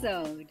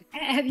episode.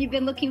 Have you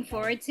been looking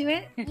forward to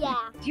it? Yeah.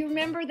 Do you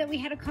remember that we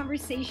had a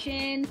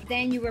conversation,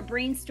 then you were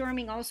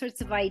brainstorming all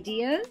sorts of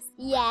ideas?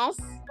 Yes.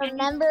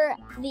 Remember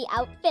the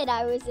outfit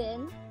I was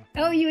in?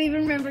 Oh, you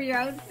even remember your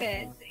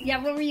outfit.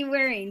 Yeah, what were you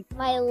wearing?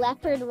 My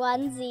leopard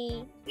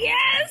onesie.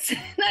 Yes,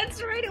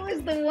 that's right. It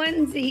was the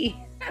onesie.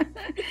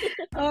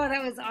 Oh,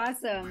 that was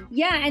awesome.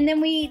 Yeah, and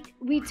then we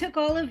took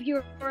all of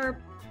your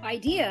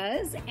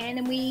ideas and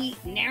then we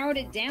narrowed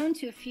it down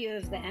to a few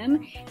of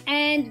them.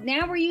 And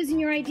now we're using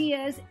your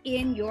ideas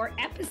in your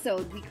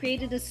episode. We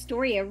created a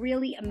story, a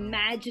really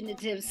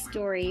imaginative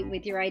story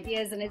with your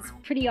ideas, and it's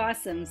pretty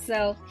awesome.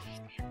 So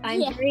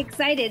I'm very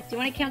excited. Do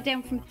you want to count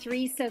down from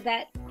 3 so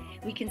that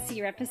we can see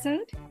your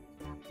episode?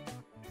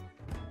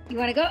 You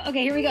want to go?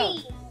 Okay, here we go.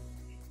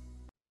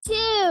 3,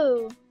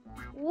 2,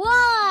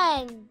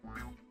 1.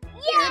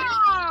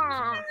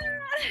 Yeah!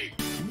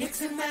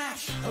 Mix and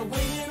mash,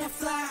 away in a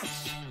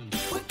flash.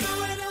 We're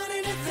going on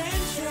an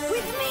adventure.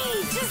 With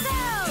me,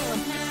 Gisele!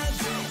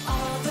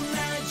 All the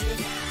magic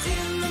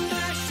in the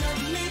mashup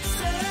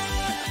mixer.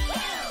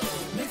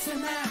 Mix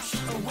and mash,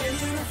 away in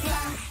a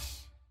flash.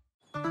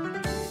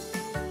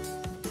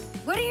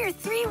 What are your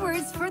 3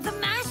 words for the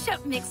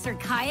mashup mixer,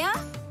 Kaya?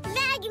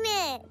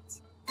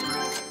 Magnet!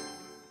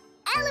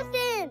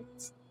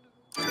 Elephant!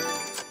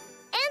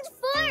 And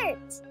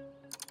fort!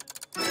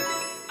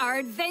 Our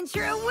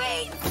adventure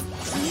awaits!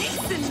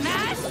 Mix and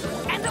mash,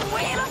 and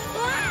away in a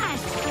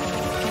flash!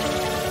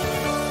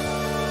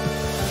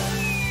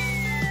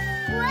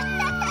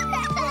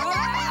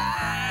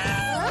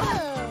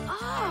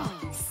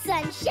 Oh!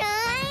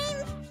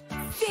 Sunshine!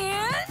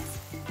 Sand?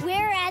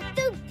 We're at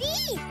the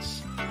beach!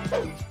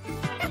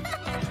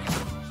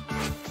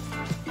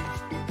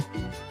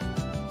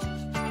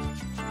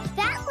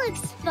 That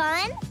looks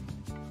fun!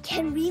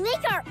 Can we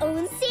make our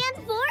own sand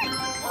fort?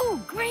 Oh,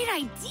 great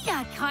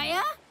idea,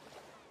 Kaya!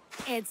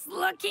 It's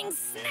looking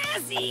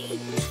snazzy!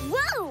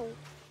 Whoa!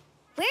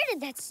 Where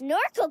did that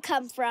snorkel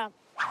come from?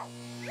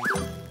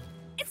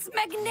 It's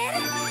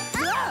magnetic!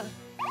 Whoa.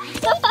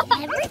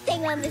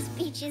 Everything on this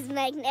beach is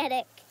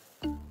magnetic.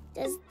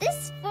 Does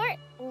this fort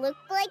look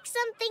like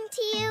something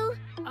to you?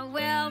 Oh,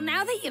 well,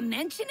 now that you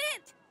mention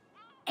it,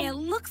 it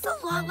looks a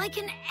lot like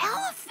an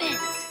elephant.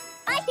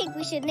 I think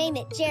we should name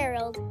it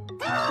Gerald.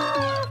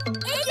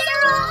 It's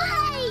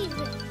alive!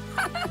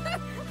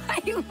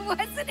 I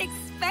wasn't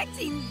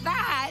expecting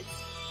that.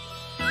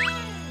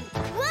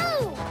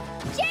 Whoa!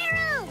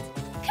 Gerald!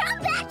 Come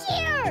back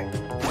here!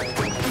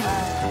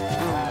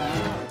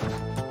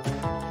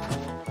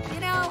 You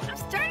know, I'm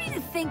starting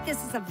to think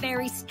this is a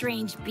very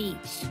strange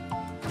beach.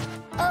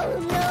 Oh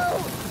no!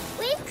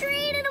 We've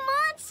created a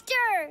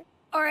monster!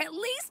 Or at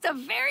least a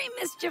very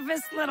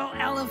mischievous little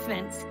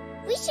elephant.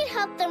 We should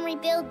help them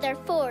rebuild their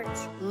fort.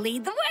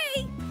 Lead the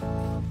way.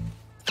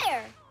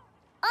 There!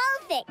 All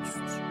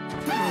fixed.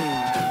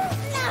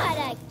 Not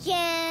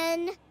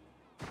again!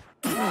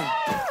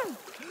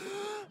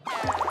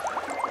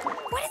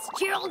 What is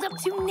Gerald up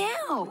to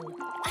now?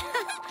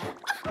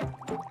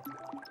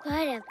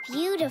 What a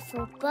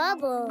beautiful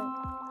bubble.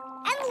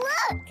 And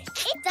look!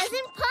 It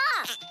doesn't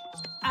pop!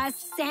 A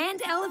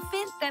sand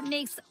elephant that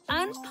makes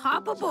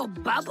unpoppable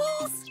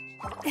bubbles?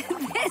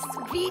 This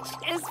beach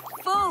is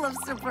full of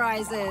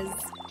surprises.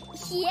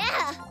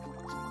 Yeah!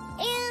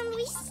 And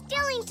we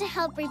still need to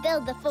help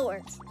rebuild the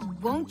fort.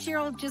 Won't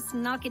Gerald just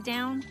knock it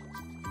down?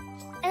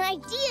 An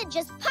idea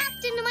just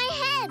popped into my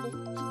head.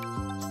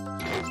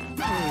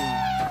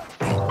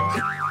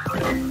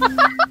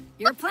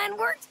 Your plan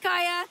worked,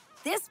 Kaya.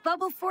 This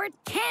bubble fort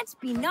can't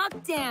be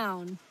knocked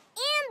down.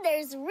 And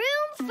there's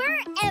room for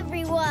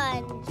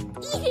everyone.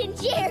 Even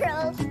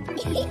Gerald.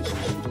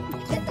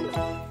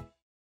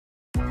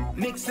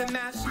 Mix and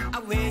mash,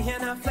 away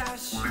in a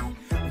flash.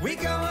 We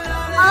going on.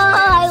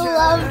 I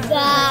love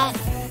that.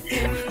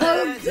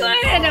 Oh, good.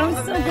 I'm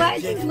so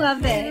glad you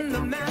love it. In the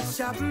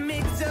mashup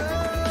mixer.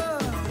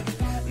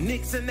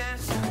 Mix and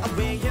mash,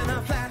 away in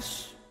a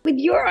flash. With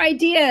your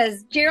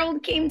ideas,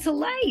 Gerald came to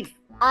life.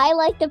 I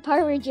like the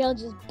part where Gerald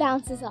just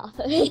bounces off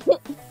of it.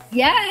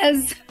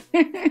 Yes.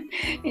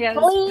 Yes.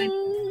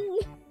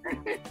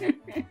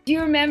 Do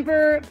you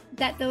remember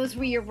that those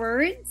were your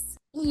words?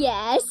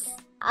 Yes.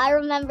 I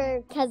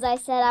remember because I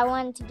said I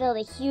wanted to build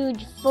a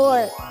huge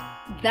fort.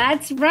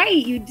 That's right,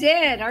 you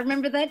did. I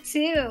remember that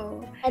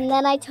too. And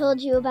then I told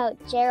you about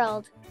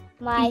Gerald,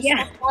 my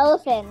stuffed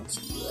elephant.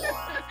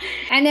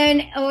 And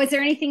then, is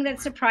there anything that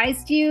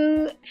surprised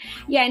you?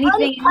 Yeah,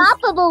 anything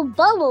Unpoppable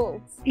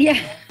bubbles. Yeah.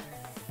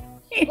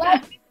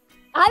 Well,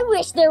 I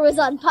wish there was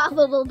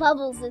unpoppable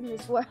bubbles in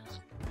this world.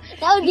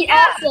 That would be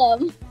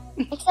awesome.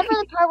 Except for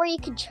the part where you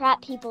could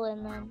trap people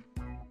in them.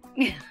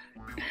 You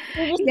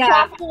just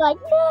trapped them like,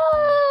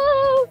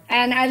 no!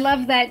 And I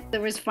love that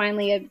there was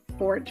finally a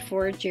fort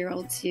for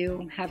Gerald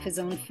to have his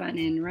own fun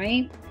in,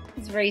 right?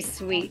 It's very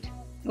sweet.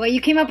 Well,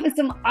 you came up with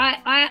some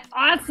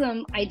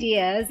awesome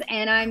ideas,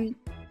 and I'm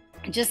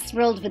just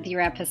thrilled with your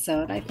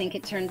episode. I think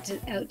it turned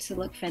out to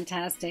look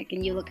fantastic,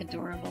 and you look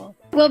adorable.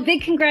 Well,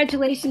 big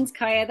congratulations,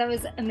 Kaya. That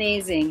was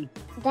amazing.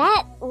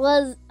 That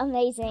was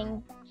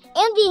amazing.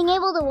 And being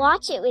able to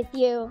watch it with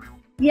you.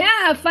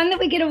 Yeah, fun that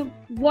we get to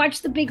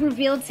watch the big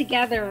reveal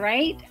together,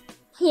 right?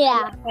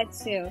 Yeah. I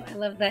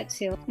love that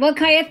too. Well,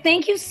 Kaya,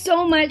 thank you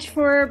so much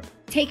for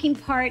taking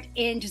part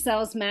in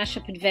Gisele's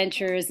Mashup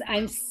Adventures.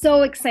 I'm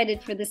so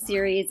excited for the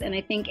series, and I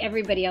think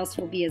everybody else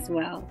will be as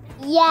well.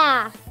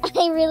 Yeah,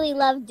 I really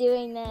love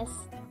doing this.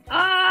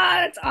 Ah,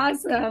 that's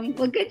awesome.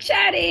 Well, good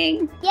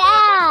chatting.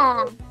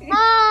 Yeah.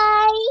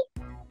 Bye.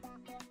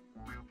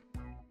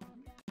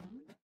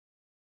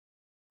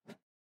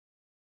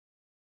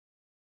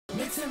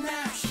 Mix and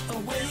mash,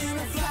 away in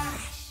a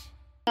flash.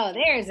 Oh,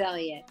 there's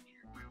Elliot.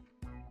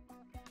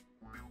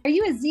 Are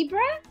you a zebra?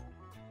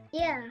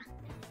 Yeah.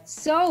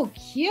 So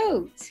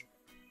cute.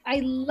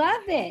 I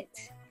love it.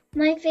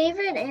 My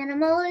favorite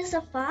animal is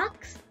a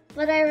fox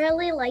but I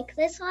really like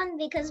this one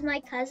because my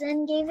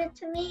cousin gave it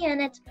to me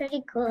and it's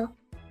pretty cool.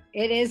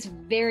 It is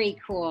very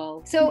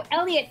cool. So,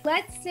 Elliot,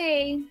 let's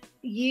say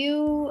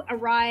you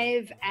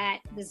arrive at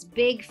this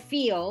big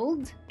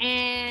field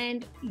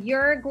and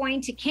you're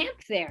going to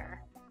camp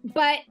there,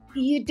 but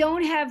you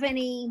don't have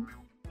any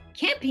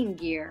camping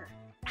gear.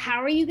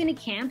 How are you going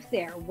to camp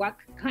there? What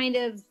kind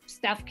of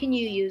stuff can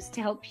you use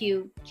to help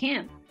you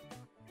camp?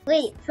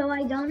 Wait, so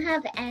I don't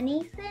have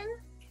anything?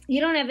 You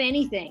don't have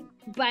anything,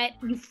 but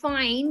you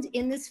find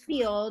in this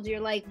field, you're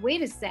like,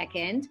 wait a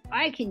second,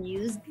 I can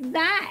use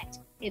that.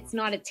 It's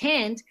not a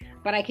tent,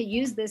 but I could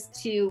use this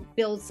to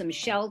build some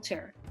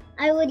shelter.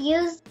 I would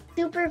use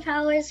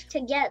superpowers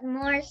to get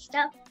more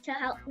stuff to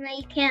help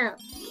me camp.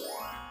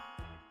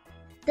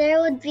 There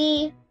would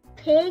be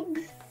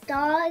pigs,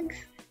 dogs,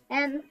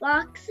 and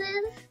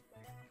foxes,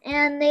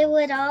 and they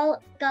would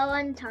all go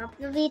on top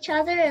of each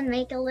other and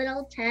make a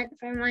little tent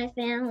for my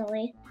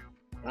family.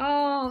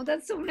 Oh,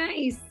 that's so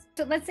nice.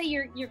 So let's say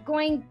you're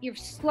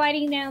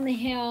sliding down the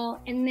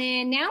hill, and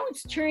then now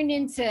it's turned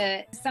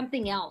into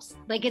something else.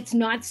 Like it's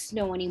not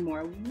snow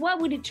anymore. What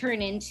would it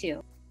turn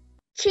into?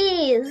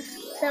 Cheese.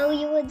 So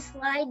you would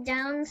slide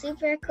down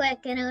super quick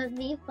and it would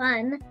be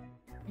fun.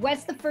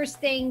 What's the first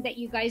thing that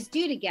you guys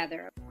do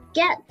together?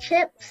 Get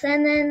chips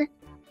and then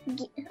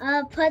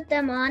put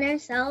them on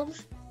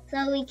ourselves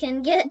so we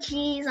can get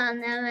cheese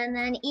on them and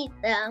then eat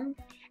them.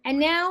 And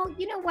now,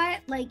 you know what?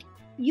 Like,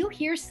 you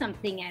hear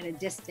something at a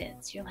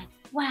distance. You're like,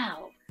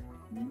 wow,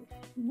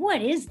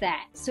 what is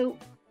that? So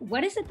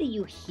what is it that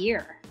you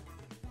hear?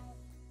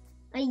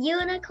 A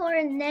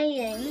unicorn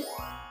neighing.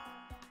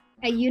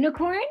 A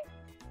unicorn?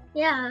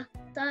 Yeah,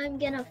 so I'm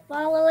gonna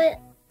follow it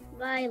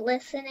by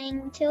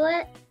listening to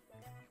it.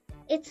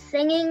 It's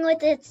singing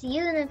with its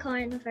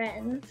unicorn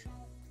friends.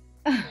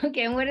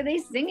 Okay, and what are they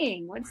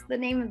singing? What's the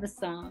name of the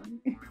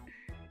song?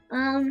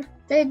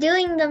 They're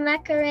doing the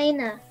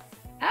Macarena.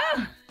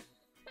 Oh!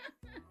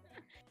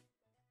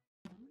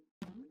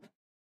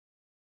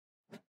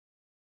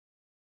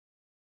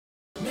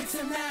 Mix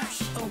and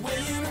mash, away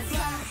in a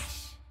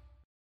flash.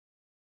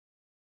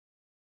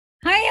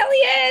 Hi,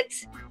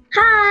 Elliot!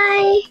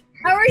 Hi!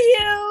 How are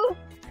you?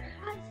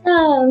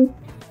 Awesome.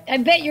 I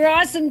bet you're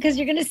awesome because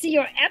you're going to see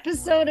your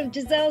episode of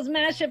Gisele's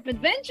Mashup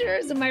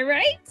Adventures. Am I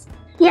right?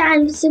 Yeah,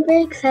 I'm super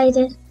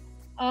excited.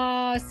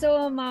 Oh,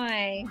 so am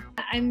I.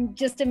 I'm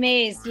just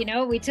amazed. You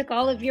know, we took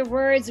all of your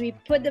words, we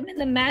put them in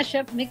the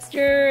mashup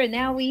mixture, and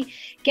now we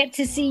get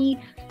to see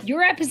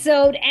your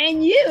episode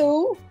and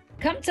you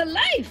come to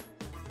life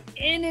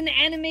in an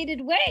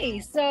animated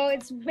way. So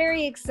it's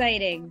very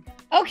exciting.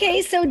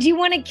 Okay, so do you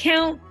want to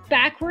count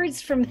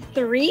backwards from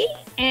 3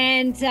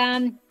 and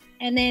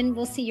then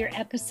we'll see your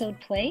episode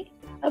play?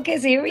 Okay,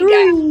 so here we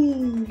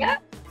go. 3, yeah.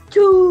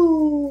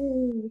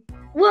 2,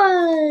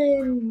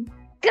 1,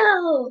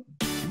 go!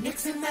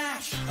 Mix and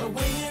mash,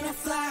 away in a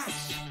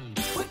flash.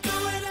 We're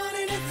going on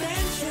an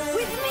adventure.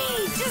 With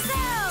me,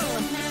 Gisele!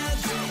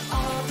 Imagine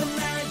all the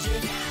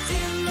magic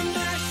in the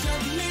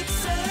mashup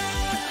mixer.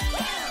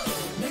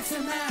 Mix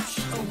and mash,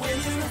 away in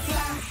a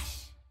flash.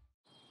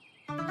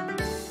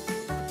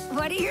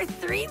 What are your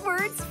 3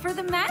 words for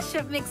the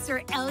mashup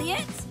mixer,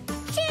 Elliot?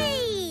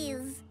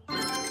 Cheese!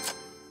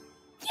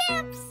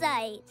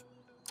 Campsite!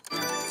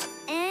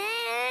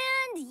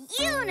 And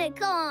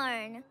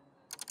unicorn!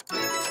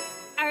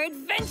 Our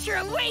adventure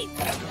awaits!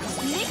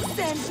 Mix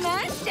and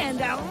mash and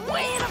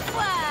away in a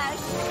flash!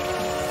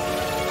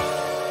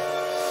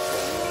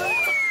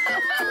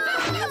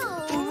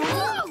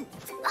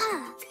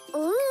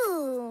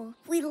 Ooh,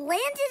 we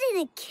landed in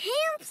a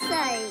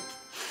campsite!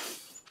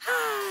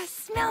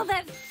 Smell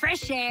that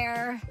fresh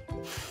air!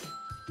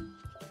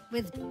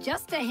 With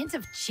just a hint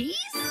of cheese?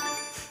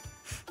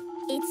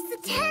 It's the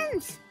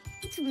tent!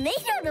 It's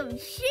made out of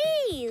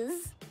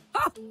cheese!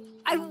 Oh,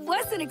 I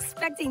wasn't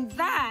expecting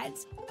that!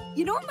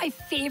 You know what my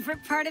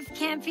favorite part of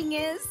camping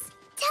is?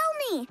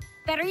 Tell me!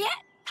 Better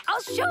yet,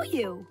 I'll show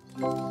you!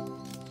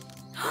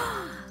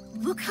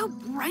 Look how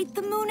bright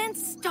the moon and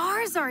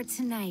stars are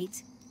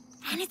tonight!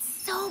 And it's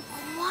so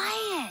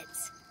quiet!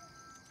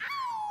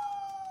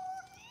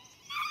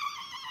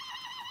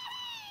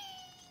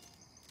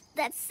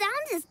 That sound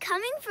is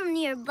coming from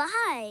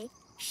nearby.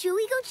 Should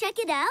we go check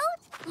it out?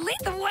 Lead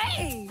the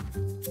way!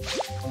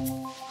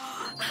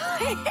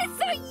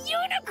 It's a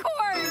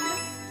unicorn!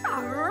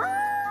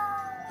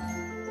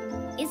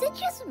 Is it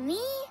just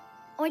me?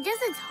 Or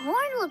does its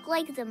horn look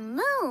like the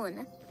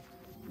moon?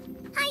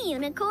 Hi,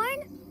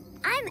 unicorn.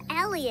 I'm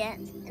Elliot,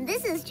 and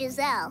this is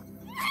Gisele.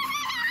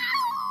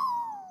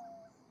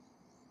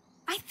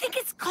 I think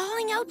it's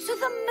calling out to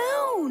the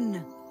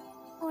moon!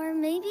 Or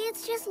maybe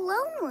it's just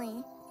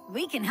lonely.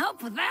 We can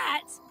help with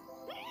that.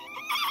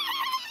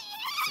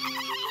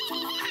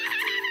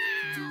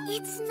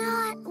 It's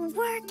not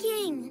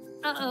working.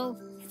 Uh-oh,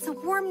 it's a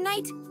warm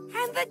night,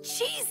 and the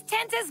cheese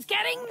tent is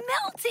getting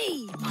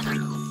melty!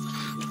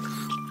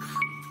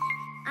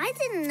 I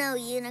didn't know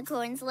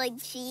unicorns like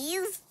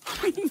cheese.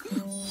 I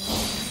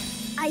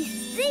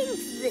think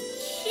the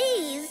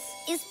cheese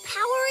is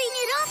powering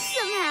it up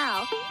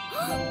somehow.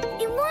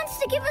 It wants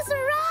to give us a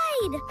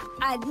ride.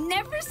 I'd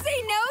never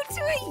say no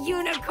to a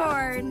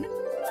unicorn.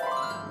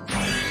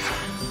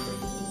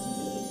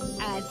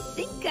 I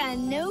think I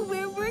know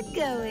where we're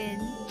going.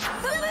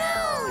 The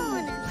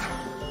moon!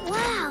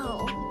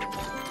 Wow.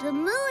 The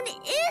moon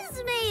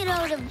is made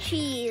out of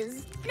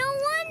cheese. No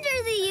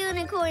wonder the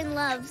unicorn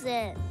loves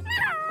it.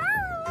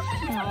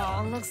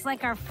 Oh, looks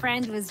like our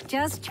friend was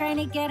just trying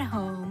to get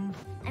home.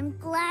 I'm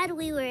glad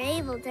we were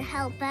able to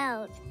help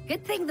out.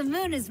 Good thing the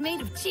moon is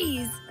made of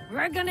cheese.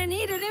 We're gonna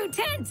need a new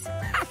tent.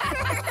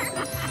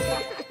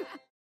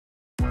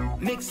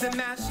 Mix and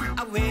mash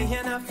away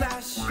in a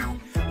flash.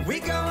 We're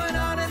going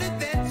on an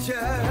adventure.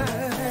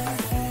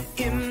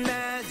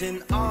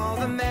 Imagine all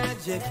the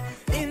magic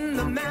in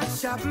the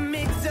mashup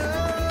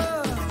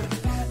mixer.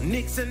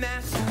 Mix and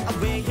mash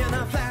away in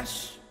a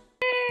flash.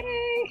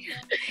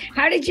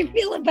 How did you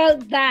feel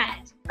about that?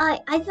 I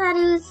thought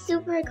it was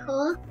super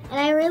cool, and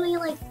I really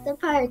liked the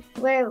part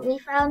where we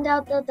found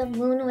out that the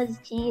moon was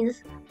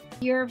cheese.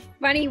 Your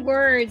funny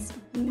words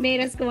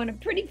made us go on a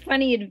pretty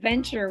funny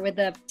adventure with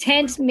a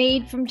tent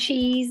made from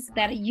cheese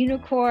that a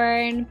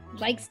unicorn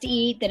likes to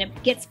eat, then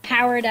it gets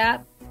powered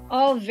up.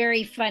 All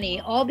very funny,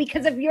 all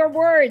because of your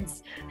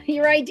words,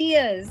 your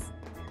ideas.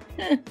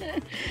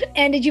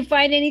 And did you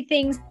find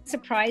anything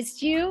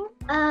surprised you?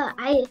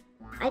 I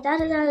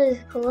thought it was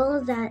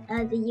cool that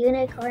the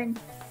unicorn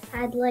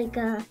had like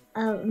a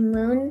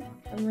moon.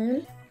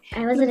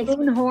 I wasn't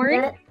expecting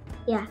horn? that.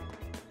 Yeah.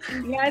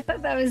 Yeah, I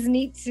thought that was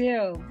neat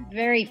too.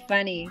 Very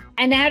funny.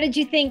 And how did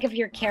you think of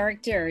your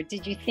character?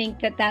 Did you think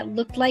that that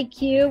looked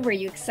like you? Were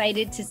you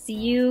excited to see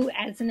you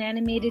as an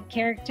animated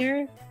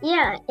character?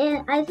 Yeah,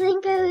 and I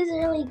think it was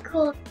really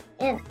cool.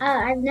 And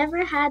I've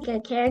never had a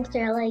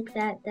character like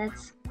that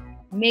that's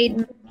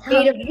Made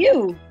of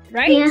you,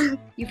 right? Yeah.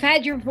 You've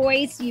had your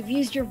voice, you've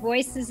used your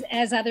voices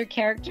as other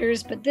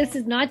characters, but this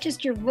is not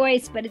just your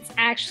voice, but it's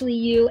actually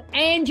you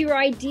and your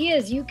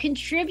ideas. You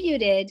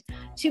contributed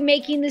to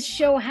making this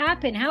show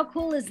happen. How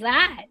cool is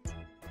that?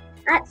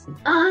 That's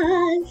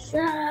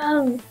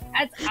awesome.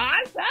 That's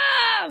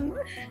awesome.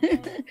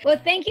 Well,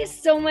 thank you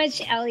so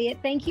much, Elliot.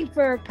 Thank you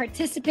for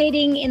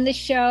participating in the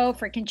show,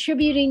 for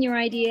contributing your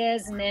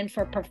ideas, and then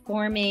for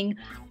performing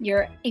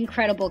your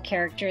incredible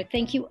character.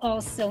 Thank you all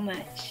so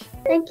much.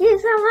 Thank you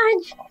so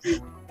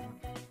much.